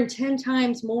learn 10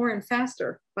 times more and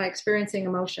faster by experiencing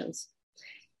emotions.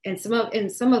 And some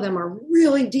of them are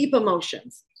really deep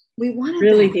emotions. We wanted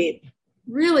really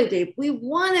deep. We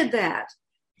wanted that.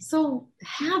 So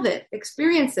have it,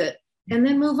 experience it, and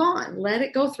then move on. Let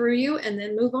it go through you and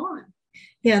then move on.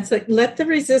 Yeah, it's like let the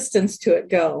resistance to it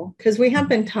go, because we have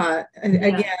been taught, and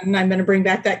again, I'm going to bring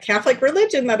back that Catholic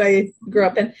religion that I grew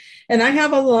up in, and I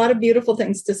have a lot of beautiful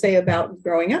things to say about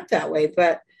growing up that way,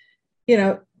 but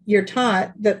you're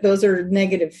taught that those are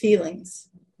negative feelings.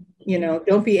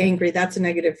 Don't be angry. That's a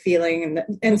negative feeling,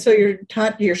 and so you're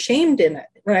taught, you're shamed in it,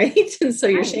 right? And so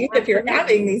you're shamed if you're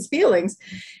having these feelings,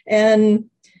 and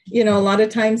a lot of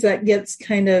times that gets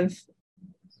kind of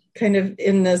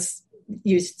in this.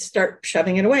 You start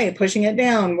shoving it away, pushing it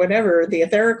down, whatever, the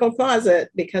etherical closet,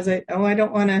 because I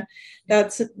don't want to,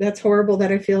 that's horrible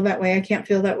that I feel that way. I can't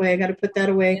feel that way. I got to put that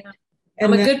away. Yeah.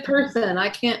 And I'm a good person. I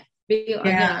can't be,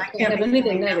 I can't have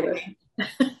anything negative.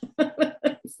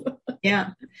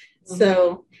 Yeah.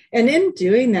 So, and in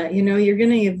doing that, you're going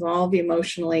to evolve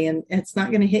emotionally, and it's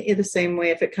not going to hit you the same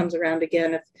way if it comes around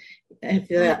again. If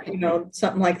that,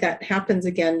 something like that happens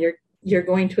again, you're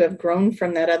going to have grown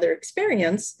from that other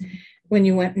experience. When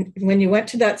you went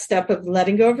to that step of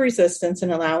letting go of resistance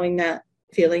and allowing that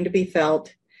feeling to be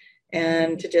felt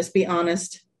and to just be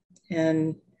honest.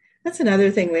 And that's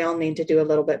another thing we all need to do a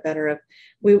little bit better of.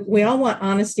 We all want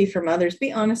honesty from others.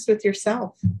 Be honest with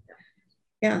yourself.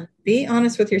 Yeah. Be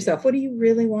honest with yourself. What do you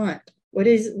really want? What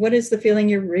is the feeling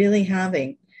you're really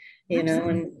having,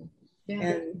 and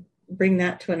bring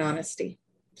that to an honesty.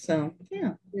 So,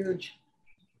 yeah.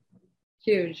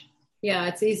 Huge. Yeah.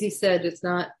 It's easy said. It's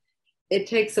not. It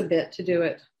takes a bit to do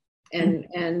it.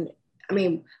 And I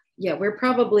mean, yeah, we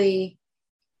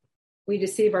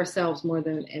deceive ourselves more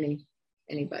than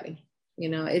anybody,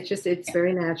 it's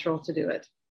very natural to do it.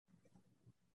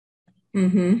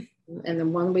 Mm-hmm. And the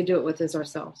one we do it with is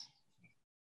ourselves.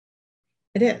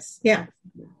 It is. Yeah.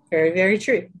 Very, very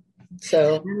true.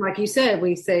 So, and like you said,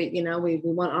 we say, we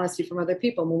want honesty from other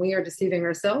people. When we are deceiving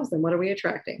ourselves, then what are we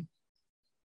attracting?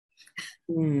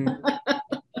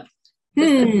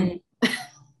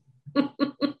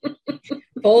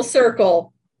 Full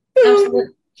circle. Absolutely.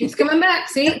 Keeps coming back.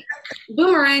 See?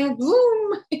 Boomerang.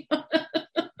 Boom.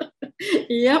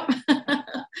 Yep.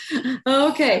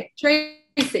 Okay.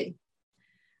 Tracie.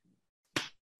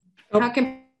 How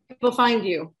can people find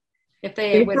you if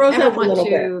they would ever want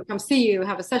to come see you,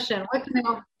 have a session? What can they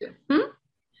all do?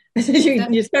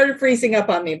 You started freezing up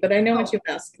on me, but I know what you've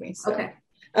asked me. So. Okay.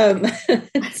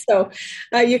 So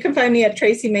you can find me at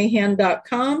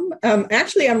traciemahan.com.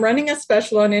 Actually, I'm running a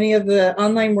special on any of the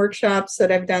online workshops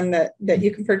that I've done that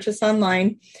you can purchase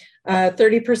online,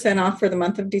 30% off for the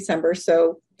month of December.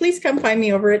 So please come find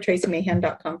me over at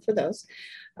traciemahan.com for those.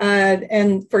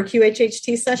 And for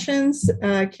QHHT sessions,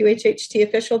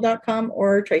 QHHTofficial.com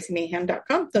or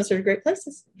traciemahan.com. Those are great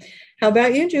places. How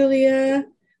about you, Julia?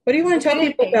 What do you want to tell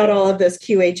people about all of this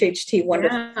QHHT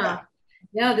wonderful stuff?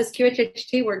 Yeah, this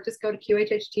QHHT work, just go to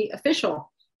QHHT official.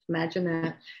 Imagine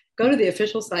that. Go to the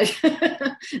official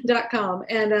site.com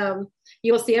and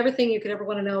you will see everything you could ever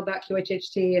want to know about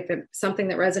QHHT. If it's something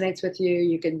that resonates with you,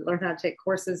 you can learn how to take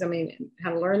courses. How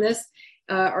to learn this.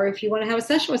 Or if you want to have a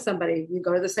session with somebody, you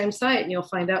go to the same site and you'll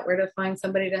find out where to find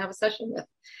somebody to have a session with.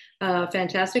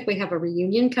 Fantastic. We have a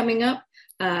reunion coming up.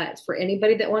 It's for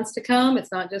anybody that wants to come.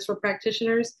 It's not just for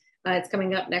practitioners. It's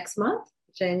coming up next month.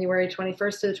 January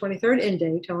 21st to the 23rd in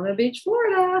Daytona Beach,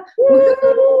 Florida.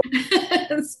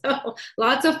 So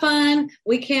lots of fun.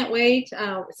 We can't wait.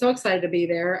 So excited to be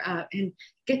there and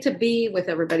get to be with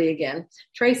everybody again.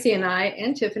 Tracie and I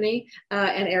and Tiffany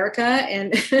and Erica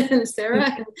and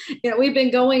Sarah. And, we've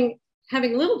been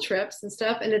having little trips and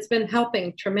stuff, and it's been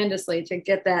helping tremendously to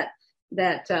get that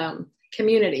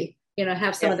community,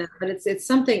 have some of that. But it's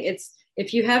something,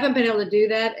 if you haven't been able to do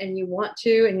that and you want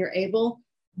to and you're able,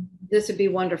 this would be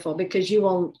wonderful, because you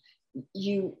don't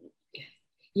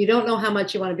know how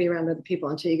much you want to be around other people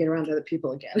until you get around other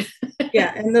people again.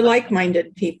 Yeah. And the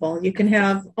like-minded people, you can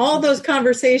have all those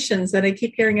conversations that I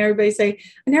keep hearing everybody say,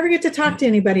 I never get to talk to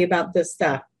anybody about this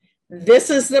stuff. This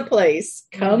is the place.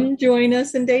 Come join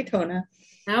us in Daytona.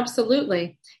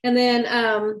 Absolutely. And then,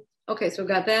 okay, so we've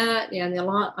got that. Yeah. And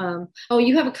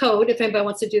you have a code if anybody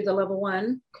wants to do the level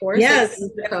 1 course. Yes.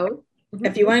 The code.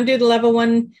 If you want to do the level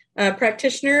 1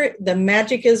 practitioner, the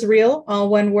magic is real, all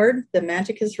one word. The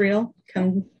magic is real.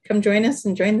 Come join us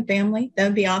and join the family. That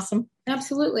would be awesome.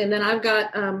 Absolutely. And then I've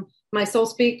got my Soul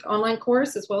Speak online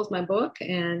course as well as my book.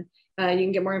 And you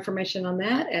can get more information on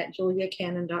that at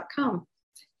juliacannon.com.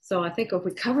 So I think if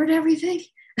we covered everything.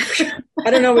 I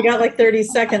don't know. We got like 30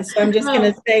 seconds. So I'm just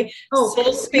going to say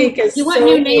Soul Speak is you want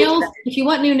new nails? If you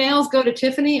want new nails, go to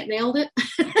Tiffany. It nailed it.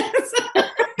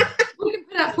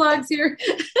 Plugs here.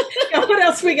 Yeah, what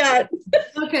else we got?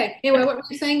 Okay. Anyway, what were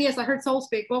you saying? Yes, I heard Soul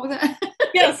Speak. What was that?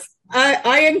 Yes.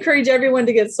 I encourage everyone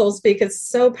to get Soul Speak. It's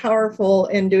so powerful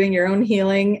in doing your own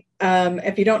healing.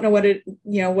 If you don't know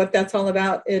what that's all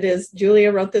about, it is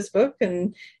Julia wrote this book,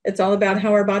 and it's all about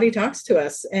how our body talks to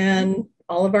us and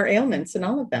all of our ailments and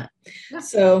all of that.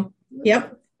 So,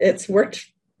 yep, it's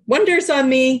worked wonders on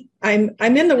me. I'm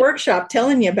in the workshop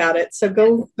telling you about it. So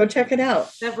go check it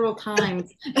out. Several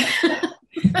times.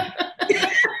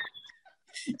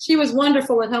 She was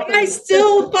wonderful at helping. I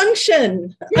still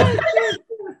function.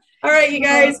 All right, you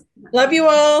guys. Love you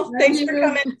all. Thanks for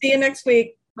coming. See you next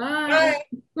week. Bye.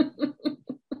 Bye.